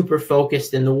super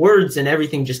focused and the words and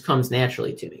everything just comes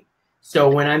naturally to me. So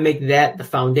when I make that the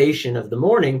foundation of the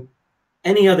morning,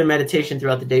 any other meditation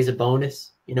throughout the day is a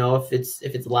bonus. You know, if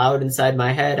it's loud inside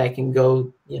my head, I can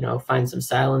go, you know, find some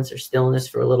silence or stillness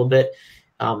for a little bit.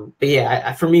 But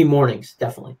yeah, for me, mornings,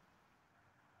 definitely.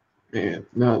 Man,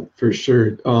 no, for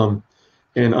sure.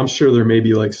 And I'm sure there may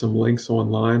be like some links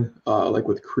online, like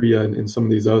with Kriya and some of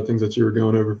these other things that you were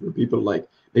going over for people to like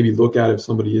maybe look at if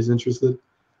somebody is interested.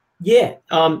 Yeah.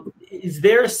 Is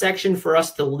there a section for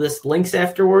us to list links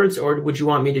afterwards, or would you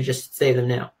want me to just say them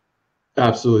now?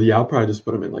 Absolutely. Yeah, I'll probably just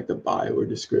put them in like the bio or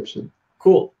description.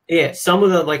 Cool. Yeah. Some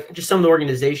of the, like, just some of the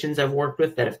organizations I've worked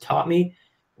with that have taught me.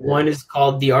 One Yeah. is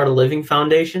called the Art of Living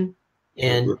Foundation.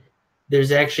 And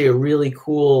there's actually a really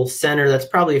cool center that's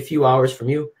probably a few hours from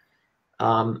you.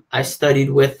 I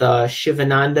studied with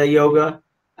Shivananda Yoga.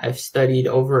 I've studied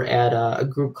over at a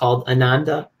group called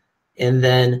Ananda. And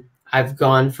then I've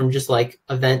gone from just like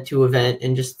event to event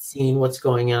and just seeing what's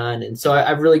going on. And so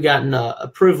I've really gotten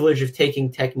a privilege of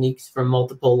taking techniques from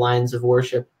multiple lines of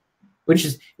worship, which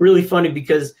is really funny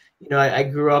because, you know, I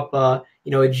grew up,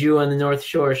 you know, a Jew on the North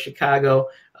Shore of Chicago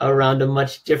around a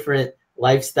much different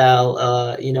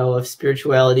lifestyle, you know, of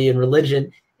spirituality and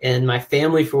religion. And my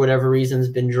family, for whatever reason, has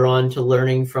been drawn to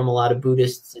learning from a lot of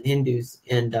Buddhists and Hindus.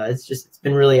 And it's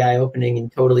been really eye-opening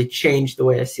and totally changed the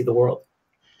way I see the world.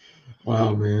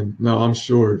 Wow, man. No, I'm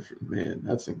sure, man,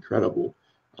 that's incredible.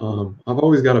 I've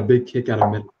always got a big kick out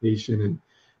of meditation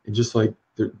and just like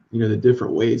the, you know, the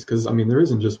different ways, because I mean, there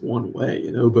isn't just one way,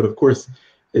 you know, but of course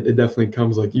it definitely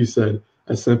comes, like you said,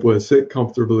 as simple as sit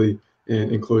comfortably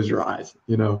and close your eyes,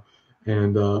 you know,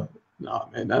 and no,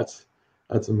 man, that's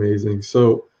amazing.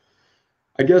 So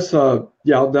I guess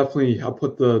yeah, I'll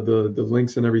put the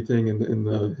links and everything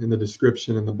in the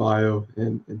description and the bio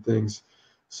and things.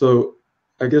 So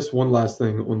I guess one last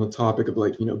thing on the topic of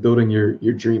like, you know, building your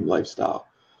dream lifestyle.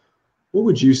 What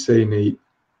would you say, Nate,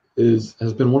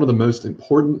 has been one of the most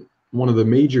important, one of the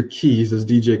major keys, as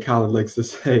DJ Khaled likes to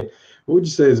say? What would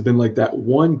you say has been like that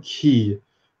one key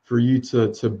for you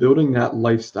to building that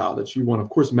lifestyle that you want? Of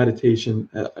course, meditation,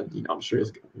 you know, I'm sure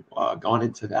has gone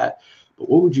into that. But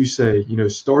what would you say, you know,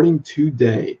 starting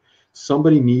today,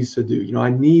 somebody needs to do? You know, I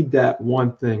need that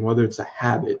one thing, whether it's a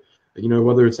habit, you know,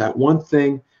 whether it's that one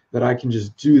thing that I can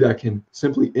just do that can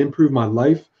simply improve my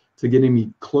life to getting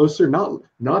me closer,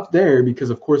 not there, because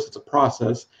of course it's a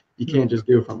process. You can't just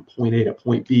go from point A to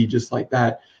point B just like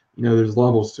that. You know, there's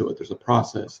levels to it. There's a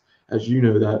process, as you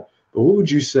know that. But what would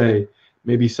you say,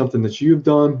 maybe something that you've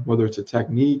done, whether it's a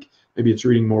technique, maybe it's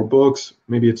reading more books,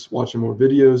 maybe it's watching more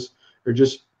videos, or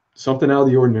just something out of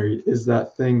the ordinary, is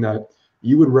that thing that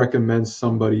you would recommend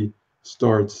somebody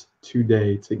starts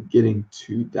today to getting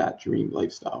to that dream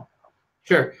lifestyle?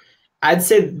 Sure. I'd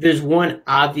say there's one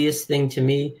obvious thing to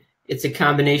me. It's a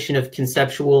combination of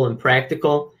conceptual and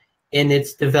practical, and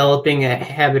it's developing a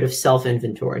habit of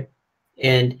self-inventory.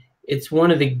 And it's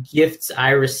one of the gifts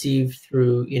I received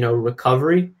through,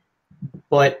 recovery.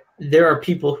 But there are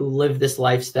people who live this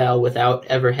lifestyle without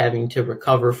ever having to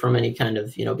recover from any kind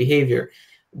of, behavior.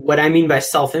 What I mean by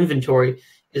self-inventory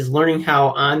is learning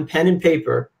how on pen and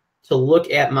paper to look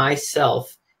at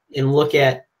myself and look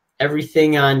at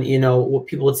everything on, what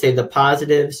people would say the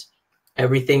positives,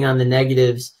 everything on the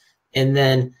negatives, and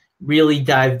then really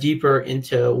dive deeper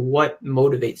into what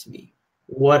motivates me.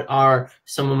 What are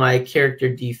some of my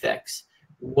character defects?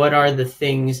 What are the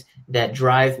things that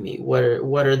drive me? What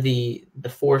are the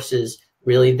forces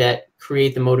really that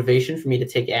create the motivation for me to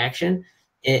take action?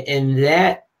 And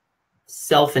that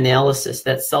self-analysis,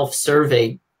 that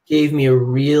self-survey gave me a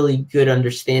really good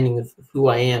understanding of who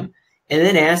I am. And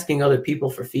then asking other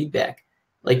people for feedback.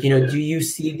 Like, do you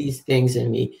see these things in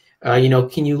me?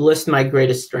 Can you list my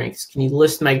greatest strengths? Can you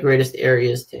list my greatest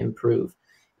areas to improve?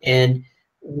 And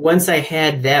once I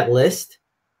had that list,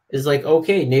 it's like,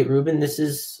 okay, Nate Ruben, this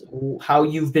is how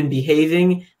you've been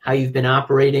behaving, how you've been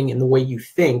operating, and the way you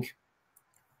think.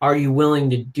 Are you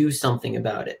willing to do something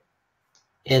about it?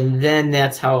 And then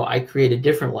that's how I create a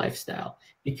different lifestyle.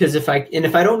 Because if I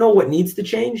don't know what needs to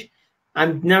change,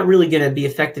 I'm not really going to be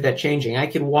effective at changing. I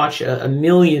could watch a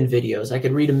million videos. I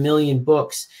could read a million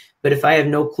books. But if I have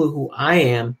no clue who I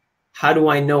am, how do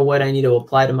I know what I need to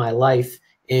apply to my life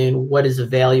and what is a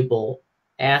valuable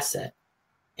asset?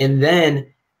 And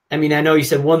then, I know you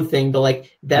said one thing, but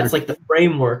that's like the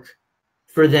framework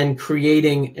for then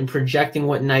creating and projecting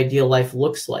what an ideal life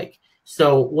looks like.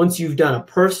 So once you've done a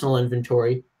personal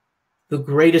inventory, the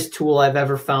greatest tool I've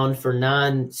ever found for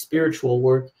non-spiritual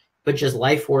work, but just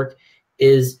life work,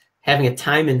 is having a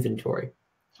time inventory.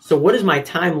 So what does my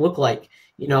time look like?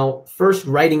 First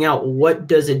writing out, what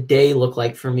does a day look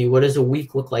like for me? What does a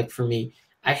week look like for me?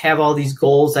 I have all these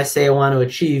goals I say I want to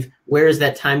achieve. Where is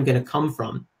that time going to come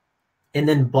from? And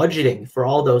then budgeting for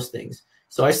all those things.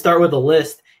 So I start with a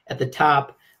list at the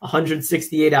top,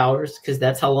 168 hours, because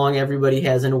that's how long everybody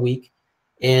has in a week.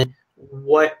 And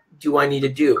what do I need to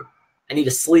do? I need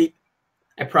to sleep.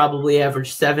 I probably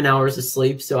average 7 hours of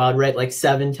sleep. So I'd write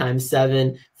 7 times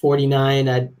 7, 49.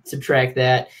 I'd subtract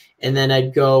that. And then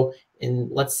I'd go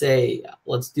and let's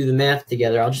do the math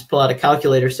together. I'll just pull out a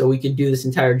calculator so we could do this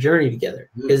entire journey together.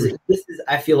 Because this is,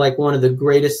 I feel like, one of the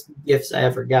greatest gifts I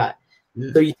ever got.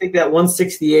 So you take that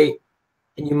 168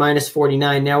 and you minus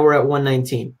 49. Now we're at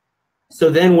 119.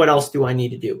 So then what else do I need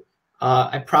to do?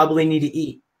 I probably need to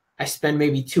eat. I spend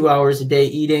maybe 2 hours a day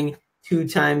eating. 2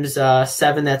 times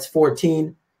 7, that's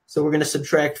 14. So we're going to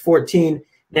subtract 14.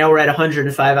 Now we're at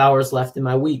 105 hours left in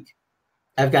my week.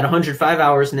 I've got 105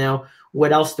 hours now.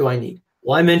 What else do I need?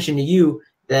 Well, I mentioned to you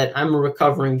that I'm a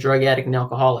recovering drug addict and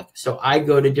alcoholic. So I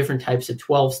go to different types of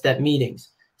 12-step meetings.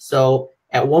 So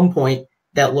at one point,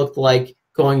 that looked like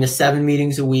going to 7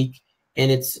 meetings a week. And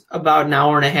it's about an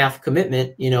hour and a half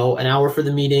commitment, an hour for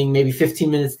the meeting, maybe 15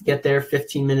 minutes to get there,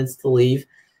 15 minutes to leave.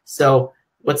 So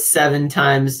what's 7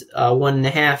 times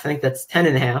 1.5? I think that's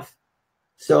 10.5.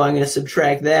 So I'm going to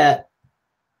subtract that.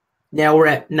 Now we're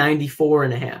at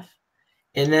 94.5.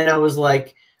 And then I was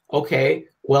like, okay,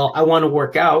 well, I want to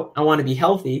work out. I want to be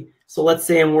healthy. So let's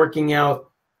say I'm working out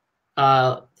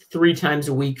 3 times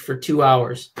a week for 2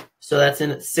 hours. So that's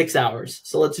in 6 hours.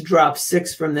 So let's drop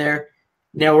 6 from there.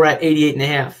 Now we're at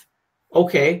 88.5.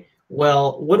 Okay,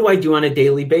 well, what do I do on a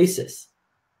daily basis?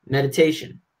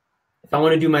 Meditation. If I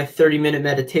want to do my 30-minute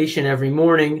meditation every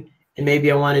morning, and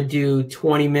maybe I want to do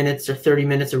 20 minutes or 30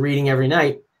 minutes of reading every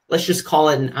night, let's just call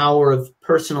it an hour of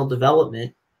personal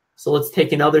development. So let's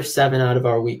take another 7 out of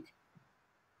our week.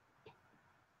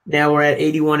 Now we're at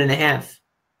 81.5.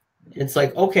 It's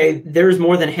like, okay, there's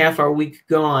more than half our week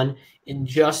gone in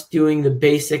just doing the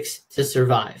basics to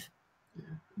survive.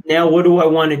 Now, what do I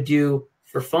want to do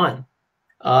for fun?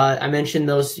 I mentioned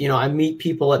those, I meet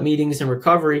people at meetings and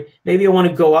recovery. Maybe I want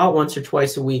to go out once or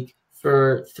twice a week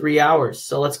for 3 hours.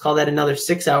 So let's call that another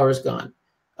 6 hours gone.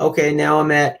 Okay, now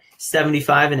I'm at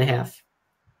 75.5.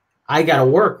 I got to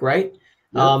work, right?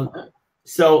 Yeah.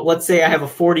 So let's say I have a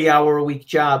 40-hour-a-week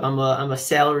job. I'm a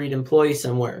salaried employee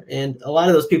somewhere. And a lot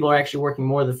of those people are actually working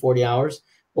more than 40 hours.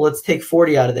 Well, let's take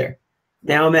 40 out of there.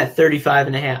 Now I'm at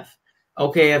 35.5.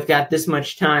 okay, I've got this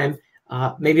much time.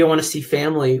 Maybe I want to see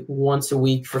family once a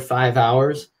week for 5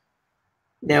 hours.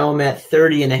 Now I'm at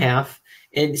 30 and a half.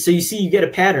 And so you see, you get a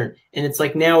pattern. And it's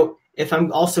like now, if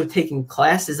I'm also taking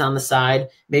classes on the side,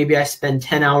 maybe I spend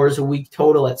 10 hours a week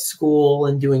total at school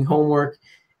and doing homework.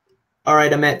 All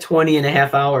right, I'm at 20 and a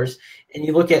half hours. And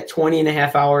you look at 20 and a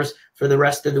half hours for the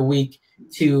rest of the week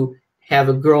to have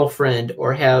a girlfriend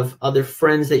or have other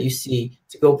friends that you see,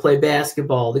 to go play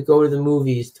basketball, to go to the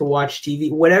movies, to watch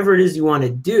TV, whatever it is you want to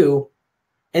do.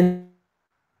 And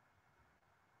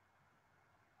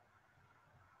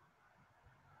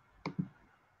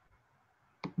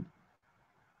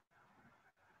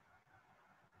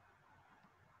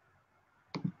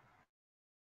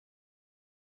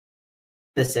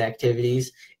this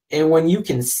activities. And when you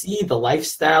can see the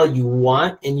lifestyle you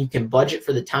want and you can budget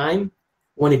for the time,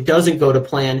 when it doesn't go to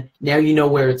plan, now you know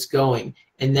where it's going.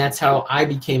 And that's how I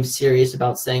became serious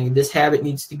about saying this habit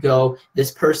needs to go,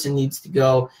 this person needs to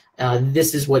go,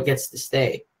 this is what gets to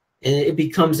stay. And it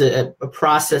becomes a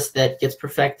process that gets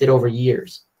perfected over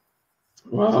years.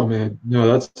 Wow, man.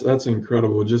 No, that's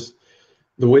incredible. Just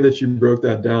the way that you broke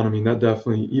that down. I mean, that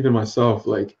definitely, even myself,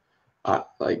 like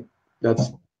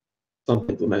that's something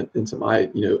to implement into my,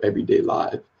 everyday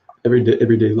life.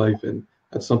 And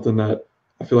that's something that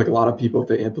I feel like a lot of people, if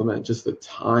they implement just the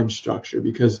time structure,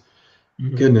 because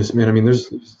goodness, man, I mean,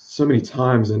 there's so many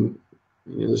times and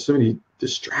there's so many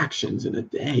distractions in a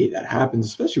day that happens,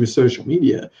 especially with social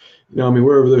media. I mean,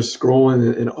 we're over there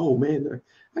scrolling and oh man,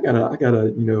 I got a,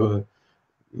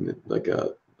 like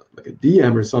a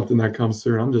DM or something that comes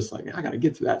through. And I'm just like, man, I got to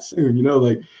get to that soon,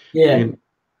 Yeah. and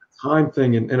time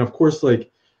thing. And of course,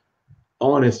 like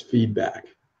honest feedback,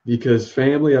 because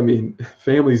family, I mean,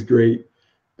 family's great,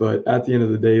 but at the end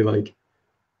of the day, like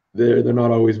they're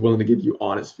not always willing to give you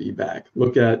honest feedback.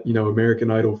 Look at, American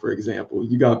Idol, for example.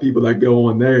 You got people that go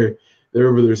on there, they're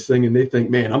over there singing, they think,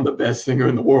 man, I'm the best singer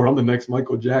in the world. I'm the next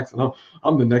Michael Jackson.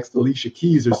 I'm the next Alicia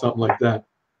Keys or something like that.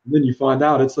 And then you find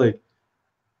out it's like,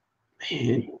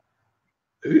 man,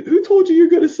 who told you you're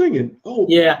good at singing? Oh,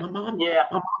 Yeah. my mom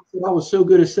said I was so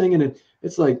good at singing, and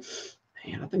it's like,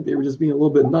 man, I think they were just being a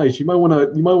little bit nice. You might want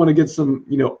to get some,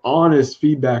 honest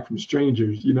feedback from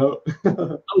strangers.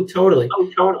 Oh, totally.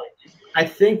 I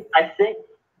think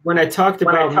when I talked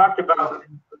about,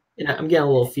 and I'm getting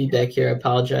a little feedback here, I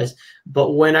apologize.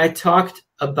 But when I talked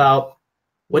about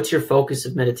what's your focus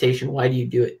of meditation, why do you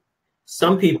do it?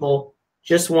 Some people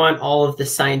just want all of the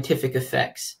scientific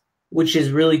effects, which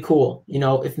is really cool.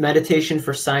 If meditation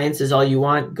for science is all you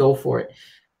want, go for it.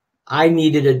 I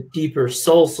needed a deeper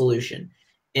soul solution.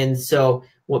 And so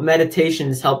what meditation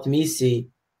has helped me see,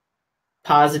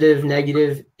 positive,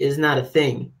 negative is not a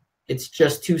thing. It's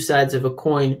just two sides of a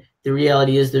coin. The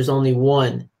reality is there's only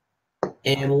one.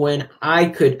 And when I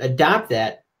could adopt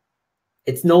that,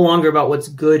 it's no longer about what's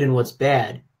good and what's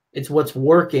bad. It's what's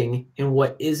working and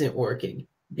what isn't working.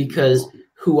 Because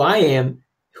who I am,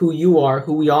 who you are,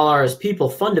 who we all are as people,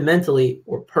 fundamentally,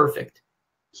 we're perfect.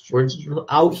 We're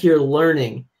out here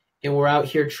learning, and we're out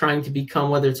here trying to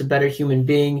become, whether it's a better human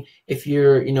being, if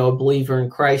you're, a believer in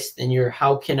Christ, then you're,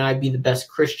 how can I be the best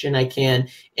Christian I can?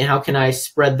 And how can I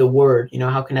spread the word?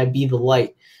 How can I be the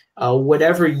light?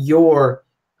 Whatever your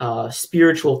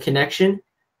spiritual connection,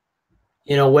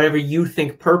 whatever you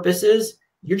think purpose is,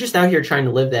 you're just out here trying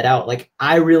to live that out. Like,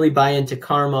 I really buy into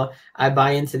karma. I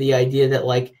buy into the idea that,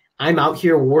 like, I'm out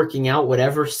here working out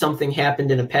whatever something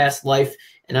happened in a past life,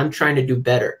 and I'm trying to do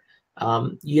better.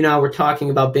 We're talking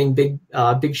about being Big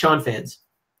Sean fans.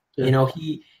 Yeah.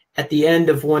 He, at the end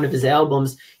of one of his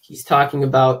albums, he's talking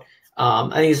about, I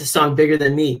think it's a song Bigger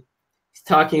Than Me. He's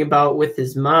talking about with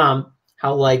his mom,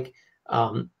 how like,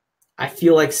 I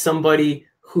feel like somebody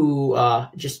who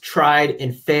just tried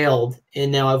and failed,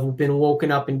 and now I've been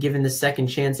woken up and given the second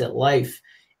chance at life.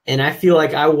 And I feel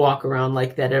like I walk around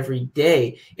like that every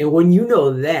day. And when you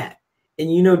know that,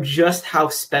 and you know just how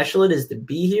special it is to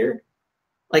be here,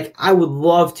 like, I would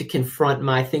love to confront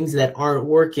my things that aren't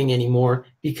working anymore,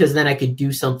 because then I could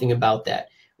do something about that.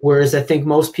 Whereas I think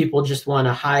most people just want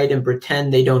to hide and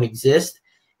pretend they don't exist,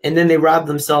 and then they rob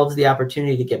themselves the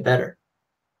opportunity to get better.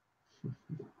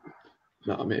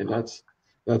 No, man, that's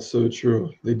so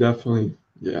true. They definitely,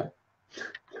 yeah.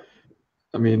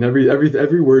 I mean,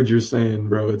 every word you're saying,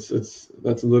 bro, that's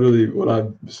literally what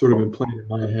I've sort of been playing in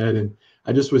my head, and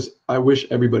I wish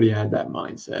everybody had that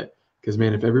mindset. Because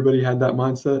man, if everybody had that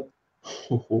mindset,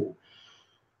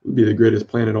 we'd be the greatest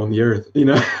planet on the earth.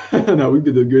 No, we'd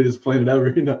be the greatest planet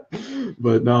ever.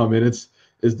 But no, man, it's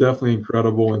definitely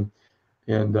incredible, and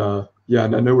yeah,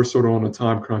 and I know we're sort of on a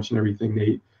time crunch and everything,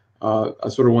 Nate. I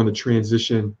sort of want to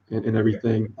transition and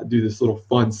everything. I do this little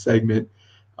fun segment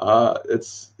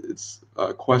It's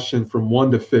a question from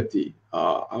 1 to 50.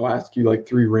 I'll ask you like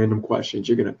three random questions.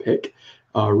 You're gonna pick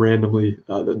randomly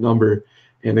the number,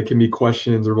 and it can be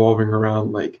questions revolving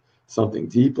around like something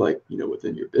deep, like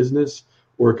within your business,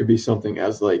 or it could be something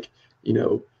as like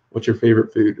what's your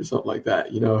favorite food or something like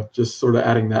that. Just sort of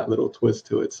adding that little twist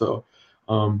to it. So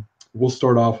we'll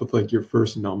start off with like your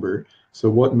first number. So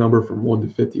what number from 1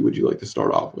 to 50 would you like to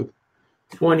start off with?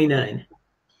 29.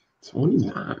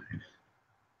 29.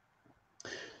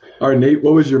 All right, Nate,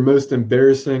 what was your most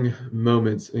embarrassing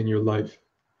moments in your life?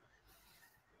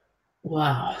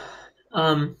 Wow.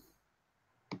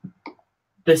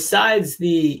 Besides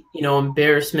the,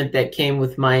 embarrassment that came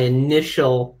with my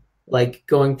initial, like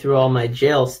going through all my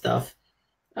jail stuff,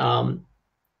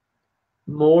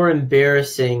 more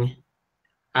embarrassing,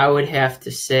 I would have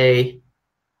to say,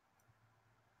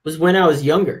 was when I was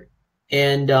younger.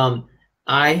 And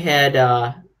I had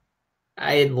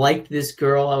liked this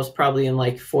girl. I was probably in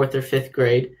like fourth or fifth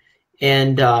grade.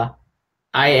 And I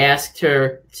asked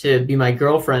her to be my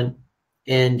girlfriend.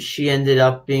 And she ended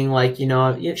up being like,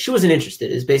 she wasn't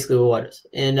interested is basically what it was.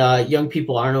 And young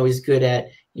people aren't always good at,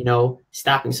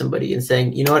 stopping somebody and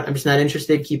saying, you know what, I'm just not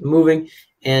interested, keep it moving.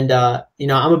 And,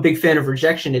 I'm a big fan of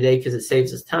rejection today because it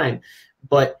saves us time.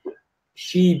 But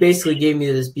she basically gave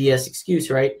me this BS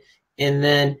excuse, right? And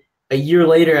then a year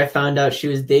later, I found out she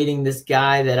was dating this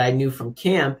guy that I knew from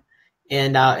camp.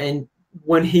 And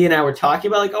when he and I were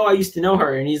talking about like, oh, I used to know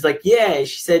her. And he's like, yeah,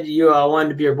 she said you wanted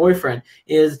to be her boyfriend.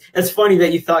 It's funny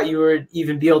that you thought you would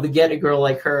even be able to get a girl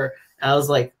like her. And I was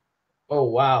like, oh,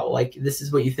 wow, like this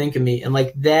is what you think of me. And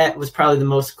like that was probably the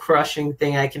most crushing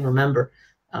thing I can remember.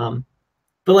 But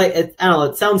like, I don't know,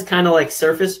 it sounds kind of like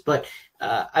surface, but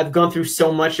I've gone through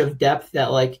so much of depth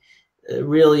that like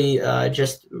really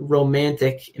just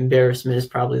romantic embarrassment is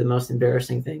probably the most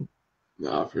embarrassing thing.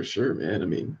 No, for sure, man. I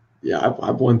mean, yeah,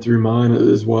 I've went through mine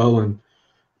as well, and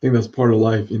I think that's part of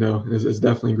life. It's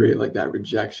definitely great, like that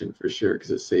rejection for sure, because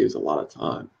it saves a lot of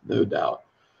time, no doubt.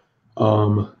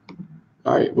 All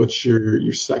right, what's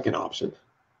your second option?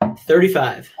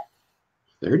 35.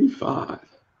 35.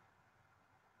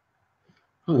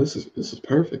 Oh, this is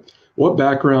perfect. What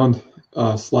background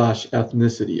slash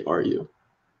ethnicity are you?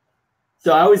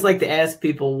 So I always like to ask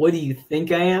people, what do you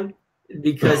think I am?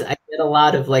 Because I get a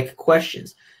lot of like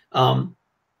questions.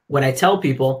 When I tell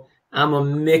people I'm a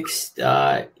mixed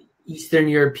Eastern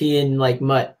European like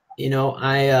mutt,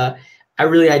 I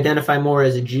really identify more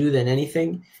as a Jew than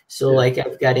anything. So like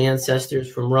I've got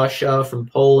ancestors from Russia, from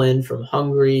Poland, from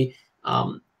Hungary.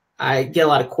 I get a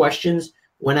lot of questions.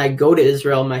 When I go to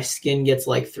Israel, my skin gets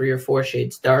like 3 or 4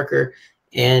 shades darker,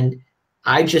 and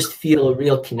I just feel a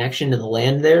real connection to the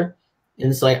land there.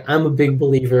 And it's like I'm a big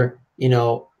believer,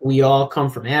 we all come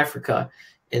from Africa.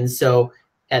 And so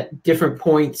at different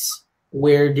points,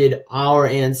 where did our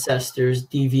ancestors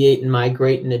deviate and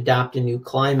migrate and adopt a new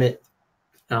climate?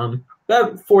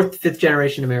 About fourth, fifth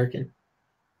generation American.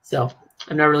 So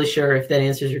I'm not really sure if that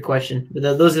answers your question, but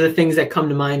those are the things that come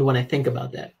to mind when I think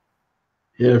about that.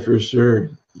 Yeah, for sure.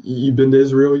 You've been to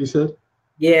Israel, you said?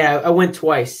 Yeah, I went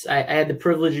twice. I had the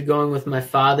privilege of going with my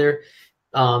father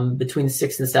between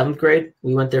 6th and 7th grade.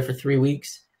 We went there for 3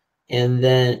 weeks, and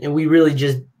we really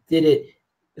just did it.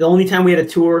 The only time we had a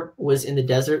tour was in the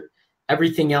desert.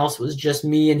 Everything else was just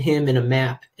me and him and a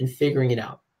map and figuring it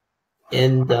out.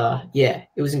 And yeah,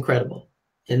 it was incredible.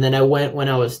 And then I went when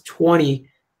I was 20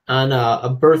 on a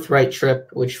birthright trip,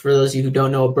 which for those of you who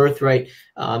don't know a birthright,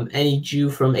 any Jew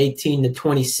from 18 to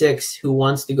 26 who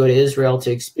wants to go to Israel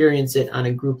to experience it on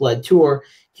a group-led tour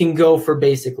can go for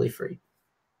basically free.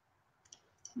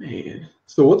 Man,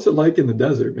 so what's it like in the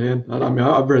desert, man? I mean,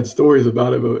 I've read stories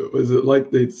about it, but was it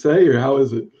like they'd say, or how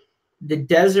is it? The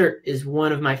desert is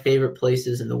one of my favorite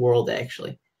places in the world,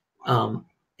 actually. And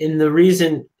the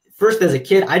reason, first as a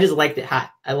kid, I just liked it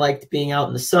hot. I liked being out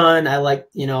in the sun. I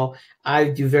liked, I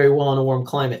do very well in a warm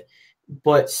climate.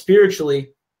 But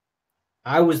spiritually,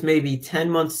 I was maybe 10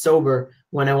 months sober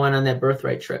when I went on that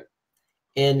birthright trip.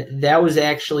 And that was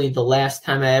actually the last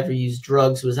time I ever used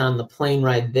drugs, was on the plane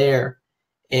ride there.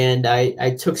 And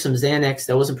I took some Xanax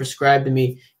that wasn't prescribed to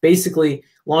me. Basically,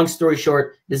 long story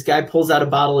short, this guy pulls out a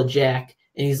bottle of Jack,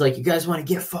 and he's like, you guys want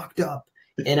to get fucked up?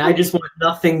 And I just want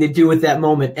nothing to do with that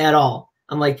moment at all.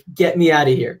 I'm like, get me out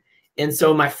of here. And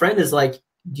so my friend is like,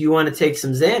 do you want to take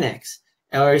some Xanax?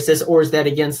 Or is that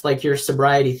against like your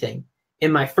sobriety thing?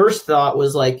 And my first thought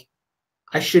was like,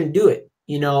 I shouldn't do it.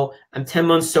 I'm 10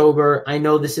 months sober. I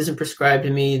know this isn't prescribed to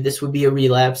me. This would be a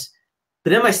relapse.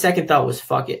 But then my second thought was,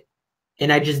 fuck it.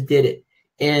 And I just did it.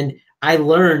 And I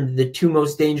learned the 2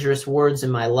 most dangerous words in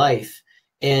my life.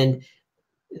 And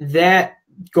that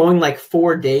going like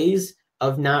 4 days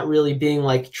of not really being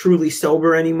like truly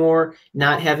sober anymore,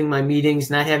 not having my meetings,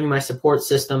 not having my support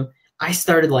system, I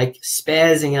started like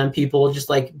spazzing on people, just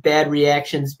like bad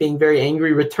reactions, being very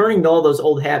angry, returning to all those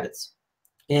old habits.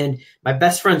 And my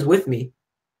best friend's with me.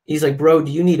 He's like, bro,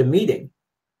 do you need a meeting?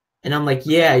 And I'm like,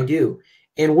 yeah, I do.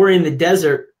 And we're in the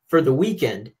desert for the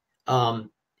weekend, having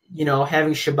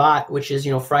Shabbat, which is,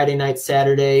 Friday night,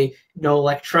 Saturday, no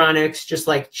electronics, just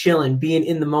like chilling, being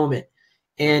in the moment.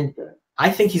 And I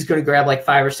think he's going to grab like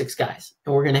 5 or 6 guys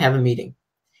and we're going to have a meeting.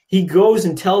 He goes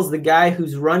and tells the guy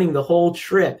who's running the whole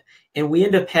trip, and we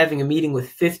end up having a meeting with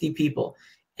 50 people.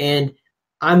 And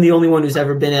I'm the only one who's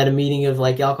ever been at a meeting of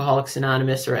like Alcoholics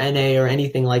Anonymous or NA or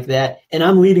anything like that. And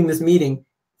I'm leading this meeting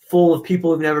full of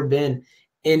people who've never been.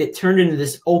 And it turned into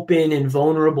this open and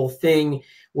vulnerable thing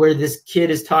where this kid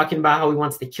is talking about how he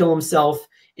wants to kill himself,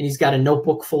 and he's got a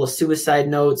notebook full of suicide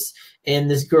notes.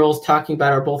 And this girl's talking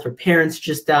about how both her parents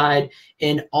just died.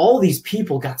 And all these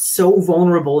people got so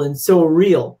vulnerable and so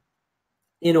real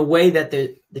in a way that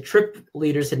the trip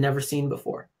leaders had never seen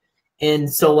before.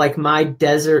 And so like my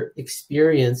desert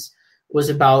experience was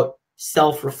about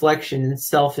self-reflection and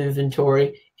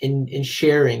self-inventory and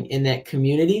sharing in that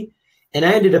community. And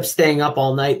I ended up staying up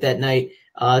all night that night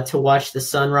to watch the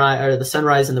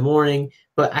sunrise in the morning.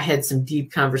 But I had some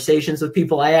deep conversations with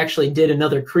people. I actually did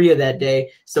another Kriya that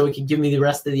day so it could give me the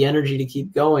rest of the energy to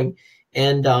keep going.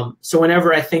 And so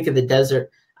whenever I think of the desert,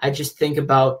 I just think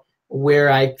about where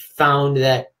I found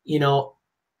that,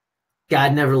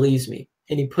 God never leaves me,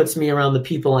 and he puts me around the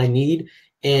people I need.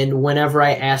 And whenever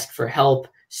I ask for help,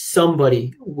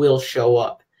 somebody will show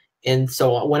up. And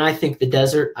so when I think the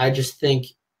desert, I just think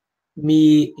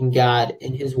me and God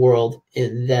and his world,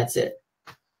 and that's it.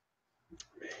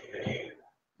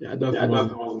 Yeah,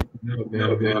 definitely.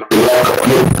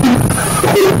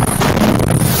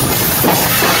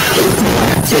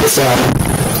 It's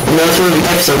that's one of the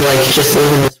types of like just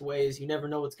living this way is you never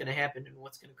know what's going to happen and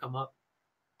what's going to come up.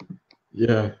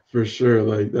 Yeah, for sure.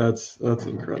 Like that's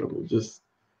incredible. Just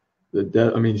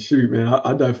I mean, shoot, man,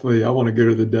 I definitely, I want to go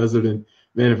to the desert, and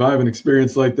man, if I have an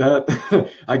experience like that,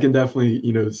 I can definitely,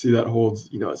 see that holds,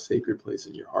 a sacred place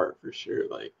in your heart for sure.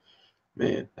 Like,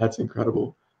 man, that's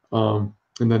incredible. And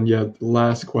then, yeah, the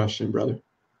last question, brother.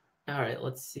 All right,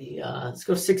 let's see. Let's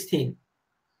go 16.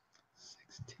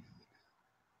 16.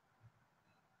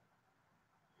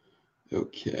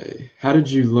 Okay. How did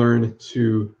you learn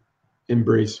to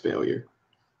embrace failure?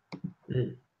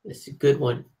 It's a good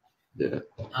one. Yeah.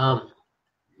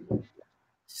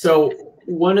 So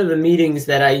one of the meetings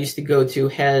that I used to go to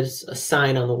has a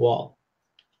sign on the wall,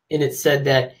 and it said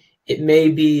that it may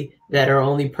be that our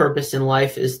only purpose in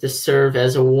life is to serve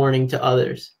as a warning to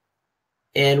others.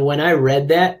 And when I read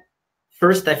that,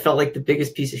 first I felt like the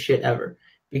biggest piece of shit ever,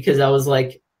 because I was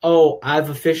like, oh, I've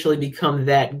officially become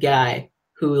that guy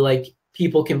who like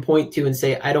people can point to and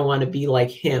say, I don't want to be like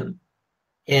him.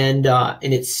 And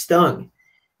it stung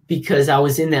because I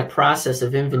was in that process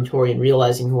of inventory and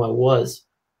realizing who I was.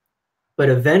 But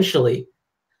eventually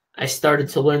I started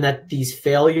to learn that these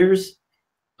failures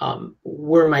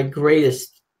were my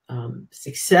greatest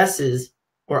successes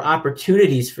or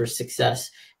opportunities for success,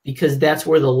 because that's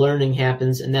where the learning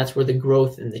happens and that's where the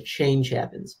growth and the change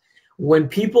happens. When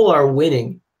people are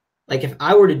winning, like if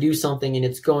I were to do something and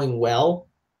it's going well,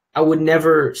 I would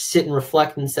never sit and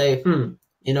reflect and say,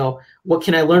 what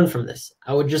can I learn from this?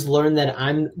 I would just learn that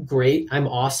I'm great, I'm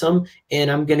awesome, and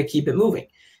I'm going to keep it moving.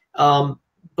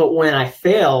 But when I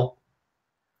fail,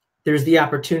 there's the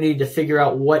opportunity to figure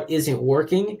out what isn't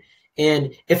working.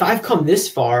 And if I've come this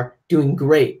far doing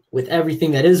great with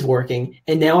everything that is working,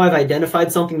 and now I've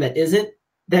identified something that isn't,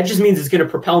 that just means it's going to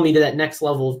propel me to that next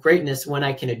level of greatness when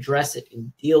I can address it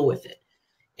and deal with it.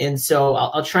 And so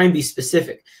I'll try and be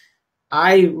specific.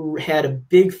 I had a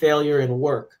big failure in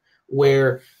work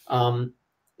where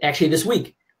actually this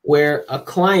week, where a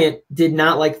client did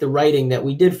not like the writing that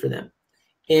we did for them.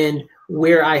 And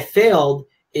where I failed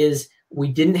is we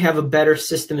didn't have a better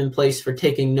system in place for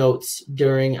taking notes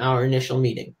during our initial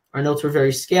meeting. Our notes were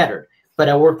very scattered, but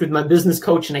I worked with my business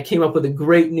coach and I came up with a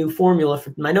great new formula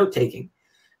for my note taking.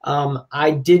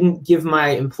 I didn't give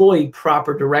my employee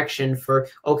proper direction for,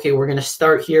 okay, we're going to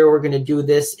start here, we're going to do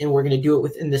this, and we're going to do it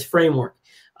within this framework.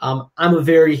 I'm a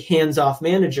very hands-off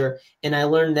manager, and I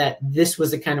learned that this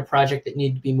was the kind of project that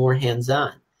needed to be more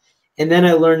hands-on. And then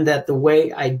I learned that the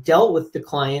way I dealt with the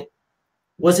client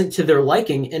wasn't to their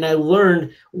liking, and I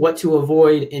learned what to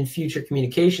avoid in future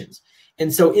communications.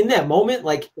 And so in that moment,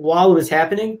 like while it was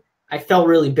happening, I felt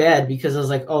really bad because I was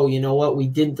like, oh, you know what? We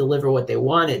didn't deliver what they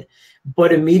wanted.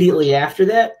 But immediately after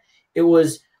that,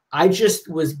 I just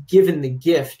was given the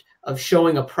gift of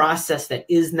showing a process that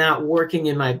is not working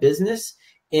in my business.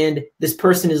 And this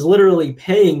person is literally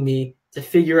paying me to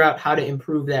figure out how to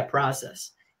improve that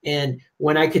process. And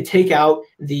when I could take out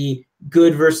the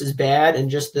good versus bad and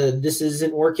just this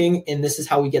isn't working and this is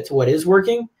how we get to what is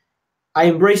working, I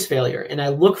embrace failure and I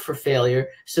look for failure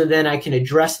so then I can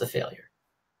address the failure.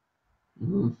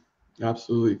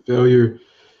 Absolutely. Failure,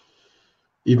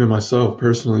 even myself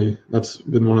personally, that's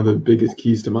been one of the biggest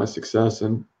keys to my success.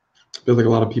 And I feel like a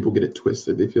lot of people get it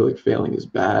twisted. They feel like failing is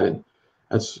bad, and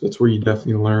that's where you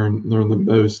definitely learn the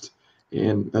most.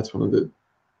 And that's one of the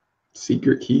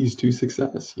secret keys to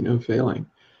success, failing.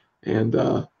 And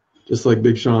just like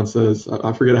Big Sean says,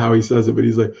 I forget how he says it, but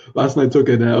he's like, last night took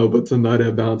an L, but tonight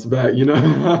I bounced back,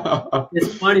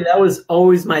 It's funny. That was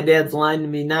always my dad's line to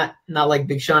me, not like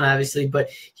Big Sean, obviously, but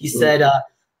he said,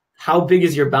 how big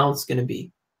is your bounce going to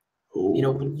be? Oh.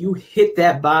 When you hit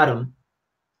that bottom,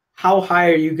 how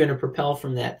high are you going to propel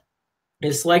from that?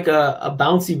 It's like a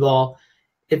bouncy ball.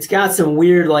 It's got some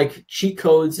weird like cheat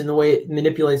codes in the way it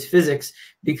manipulates physics,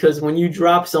 because when you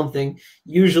drop something,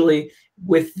 usually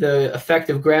with the effect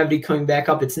of gravity coming back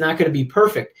up, it's not going to be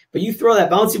perfect. But you throw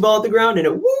that bouncy ball at the ground and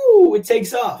it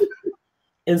takes off.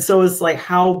 And so it's like,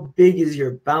 how big is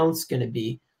your bounce going to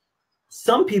be?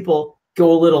 Some people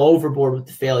go a little overboard with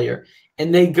the failure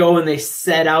and they go and they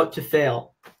set out to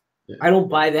fail. Yeah. I don't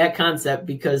buy that concept,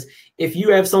 because if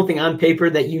you have something on paper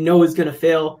that you know is going to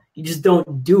fail, you just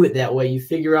don't do it that way. You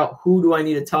figure out, who do I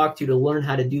need to talk to learn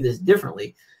how to do this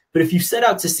differently? But if you set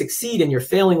out to succeed and you're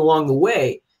failing along the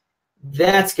way,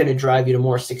 that's going to drive you to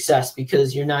more success,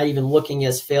 because you're not even looking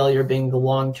as failure being the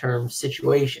long-term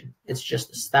situation. It's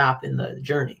just a stop in the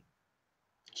journey.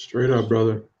 Straight up,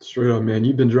 brother. Straight up, man.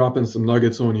 You've been dropping some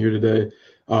nuggets on here today.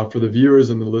 For the viewers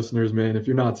and the listeners, man, if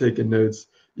you're not taking notes,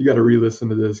 you got to re-listen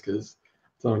to this, because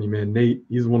I'm telling you, man, Nate,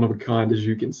 he's one of a kind, as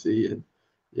you can see. And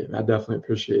yeah, I definitely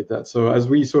appreciate that. So as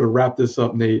we sort of wrap this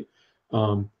up, Nate,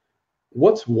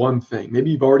 what's one thing,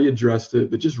 maybe you've already addressed it,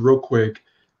 but just real quick,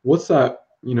 what's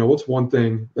one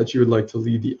thing that you would like to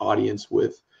leave the audience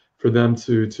with for them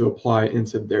to apply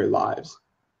into their lives?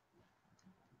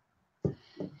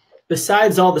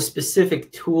 Besides all the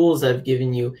specific tools I've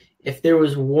given you, if there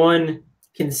was one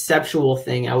conceptual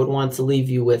thing I would want to leave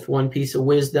you with, one piece of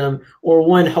wisdom or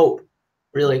one hope,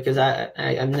 really, because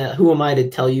I'm not, who am I to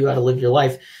tell you how to live your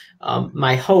life?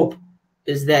 My hope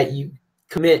is that you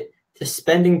commit to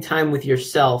spending time with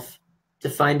yourself to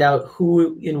find out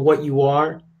who and what you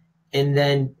are, and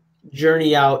then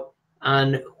journey out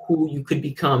on who you could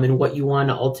become and what you want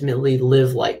to ultimately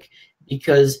live like.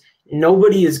 Because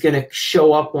nobody is going to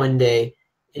show up one day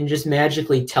and just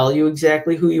magically tell you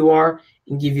exactly who you are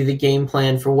and give you the game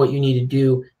plan for what you need to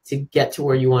do to get to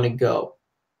where you want to go.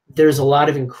 There's a lot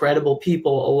of incredible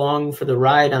people along for the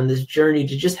ride on this journey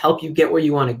to just help you get where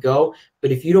you want to go.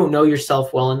 But if you don't know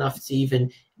yourself well enough to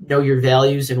even know your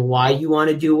values and why you want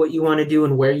to do what you want to do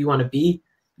and where you want to be,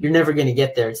 you're never going to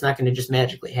get there. It's not going to just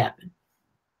magically happen.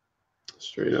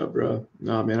 Straight up, bro.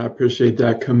 No, man, I appreciate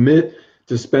that. Commit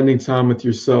to spending time with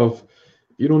yourself.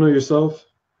 If you don't know yourself,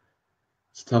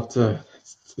 it's tough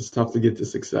to get to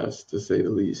success, to say the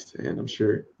least. And I'm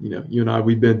sure, you and I,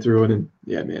 we've been through it, and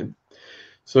yeah, man.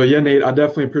 So yeah, Nate, I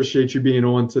definitely appreciate you being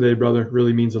on today, brother. It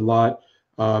really means a lot.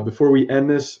 Before we end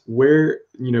this, where,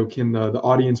 can the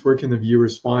audience, where can the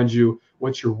viewers find you?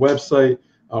 What's your website?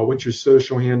 What's your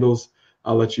social handles?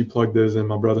 I'll let you plug those in,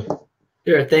 my brother.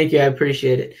 Sure. Thank you. I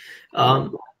appreciate it.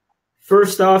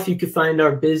 First off, you can find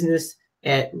our business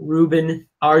at Ruben,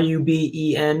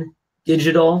 Ruben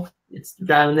Digital. It's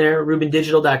down there,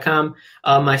 rubendigital.com.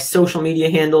 My social media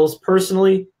handles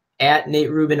personally at Nate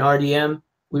Ruben RDM.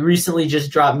 We recently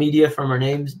just dropped media from our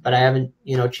names, but I haven't,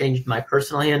 changed my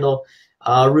personal handle.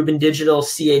 Ruben Digital,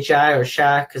 CHI or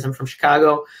Sha, because I'm from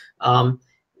Chicago.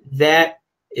 That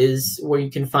is where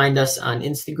you can find us on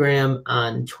Instagram,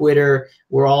 on Twitter.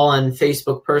 We're all on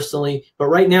Facebook personally. But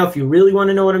right now, if you really want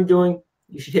to know what I'm doing,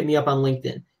 you should hit me up on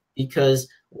LinkedIn, because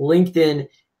LinkedIn,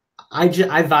 I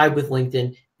vibe with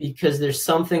LinkedIn, because there's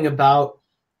something about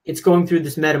it's going through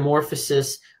this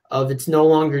metamorphosis of it's no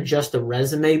longer just a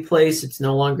resume place. It's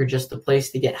no longer just a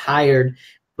place to get hired,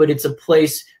 but it's a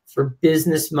place for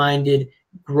business-minded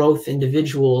growth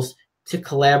individuals to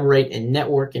collaborate and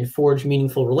network and forge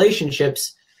meaningful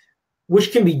relationships,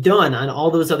 which can be done on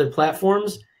all those other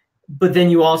platforms. But then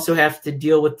you also have to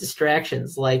deal with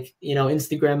distractions like,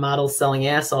 Instagram models selling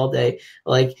ass all day.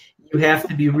 Like, you have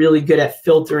to be really good at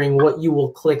filtering what you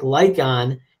will click like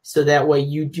on, so that way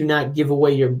you do not give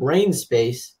away your brain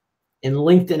space. And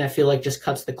LinkedIn, I feel like, just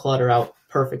cuts the clutter out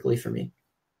perfectly for me.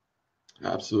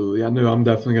 Absolutely. I know I'm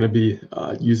definitely going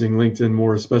to be using LinkedIn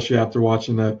more, especially after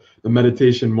watching the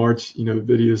meditation March,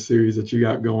 video series that you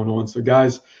got going on. So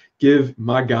guys, give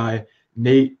my guy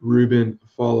Nate Ruben a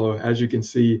follow. As you can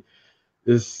see,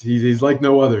 he's like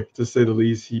no other, to say the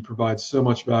least. He provides so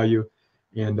much value.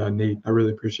 And Nate, I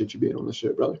really appreciate you being on the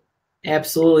show, brother.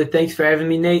 Absolutely. Thanks for having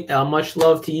me, Nate. Much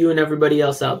love to you and everybody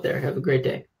else out there. Have a great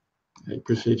day. I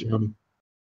appreciate you, homie.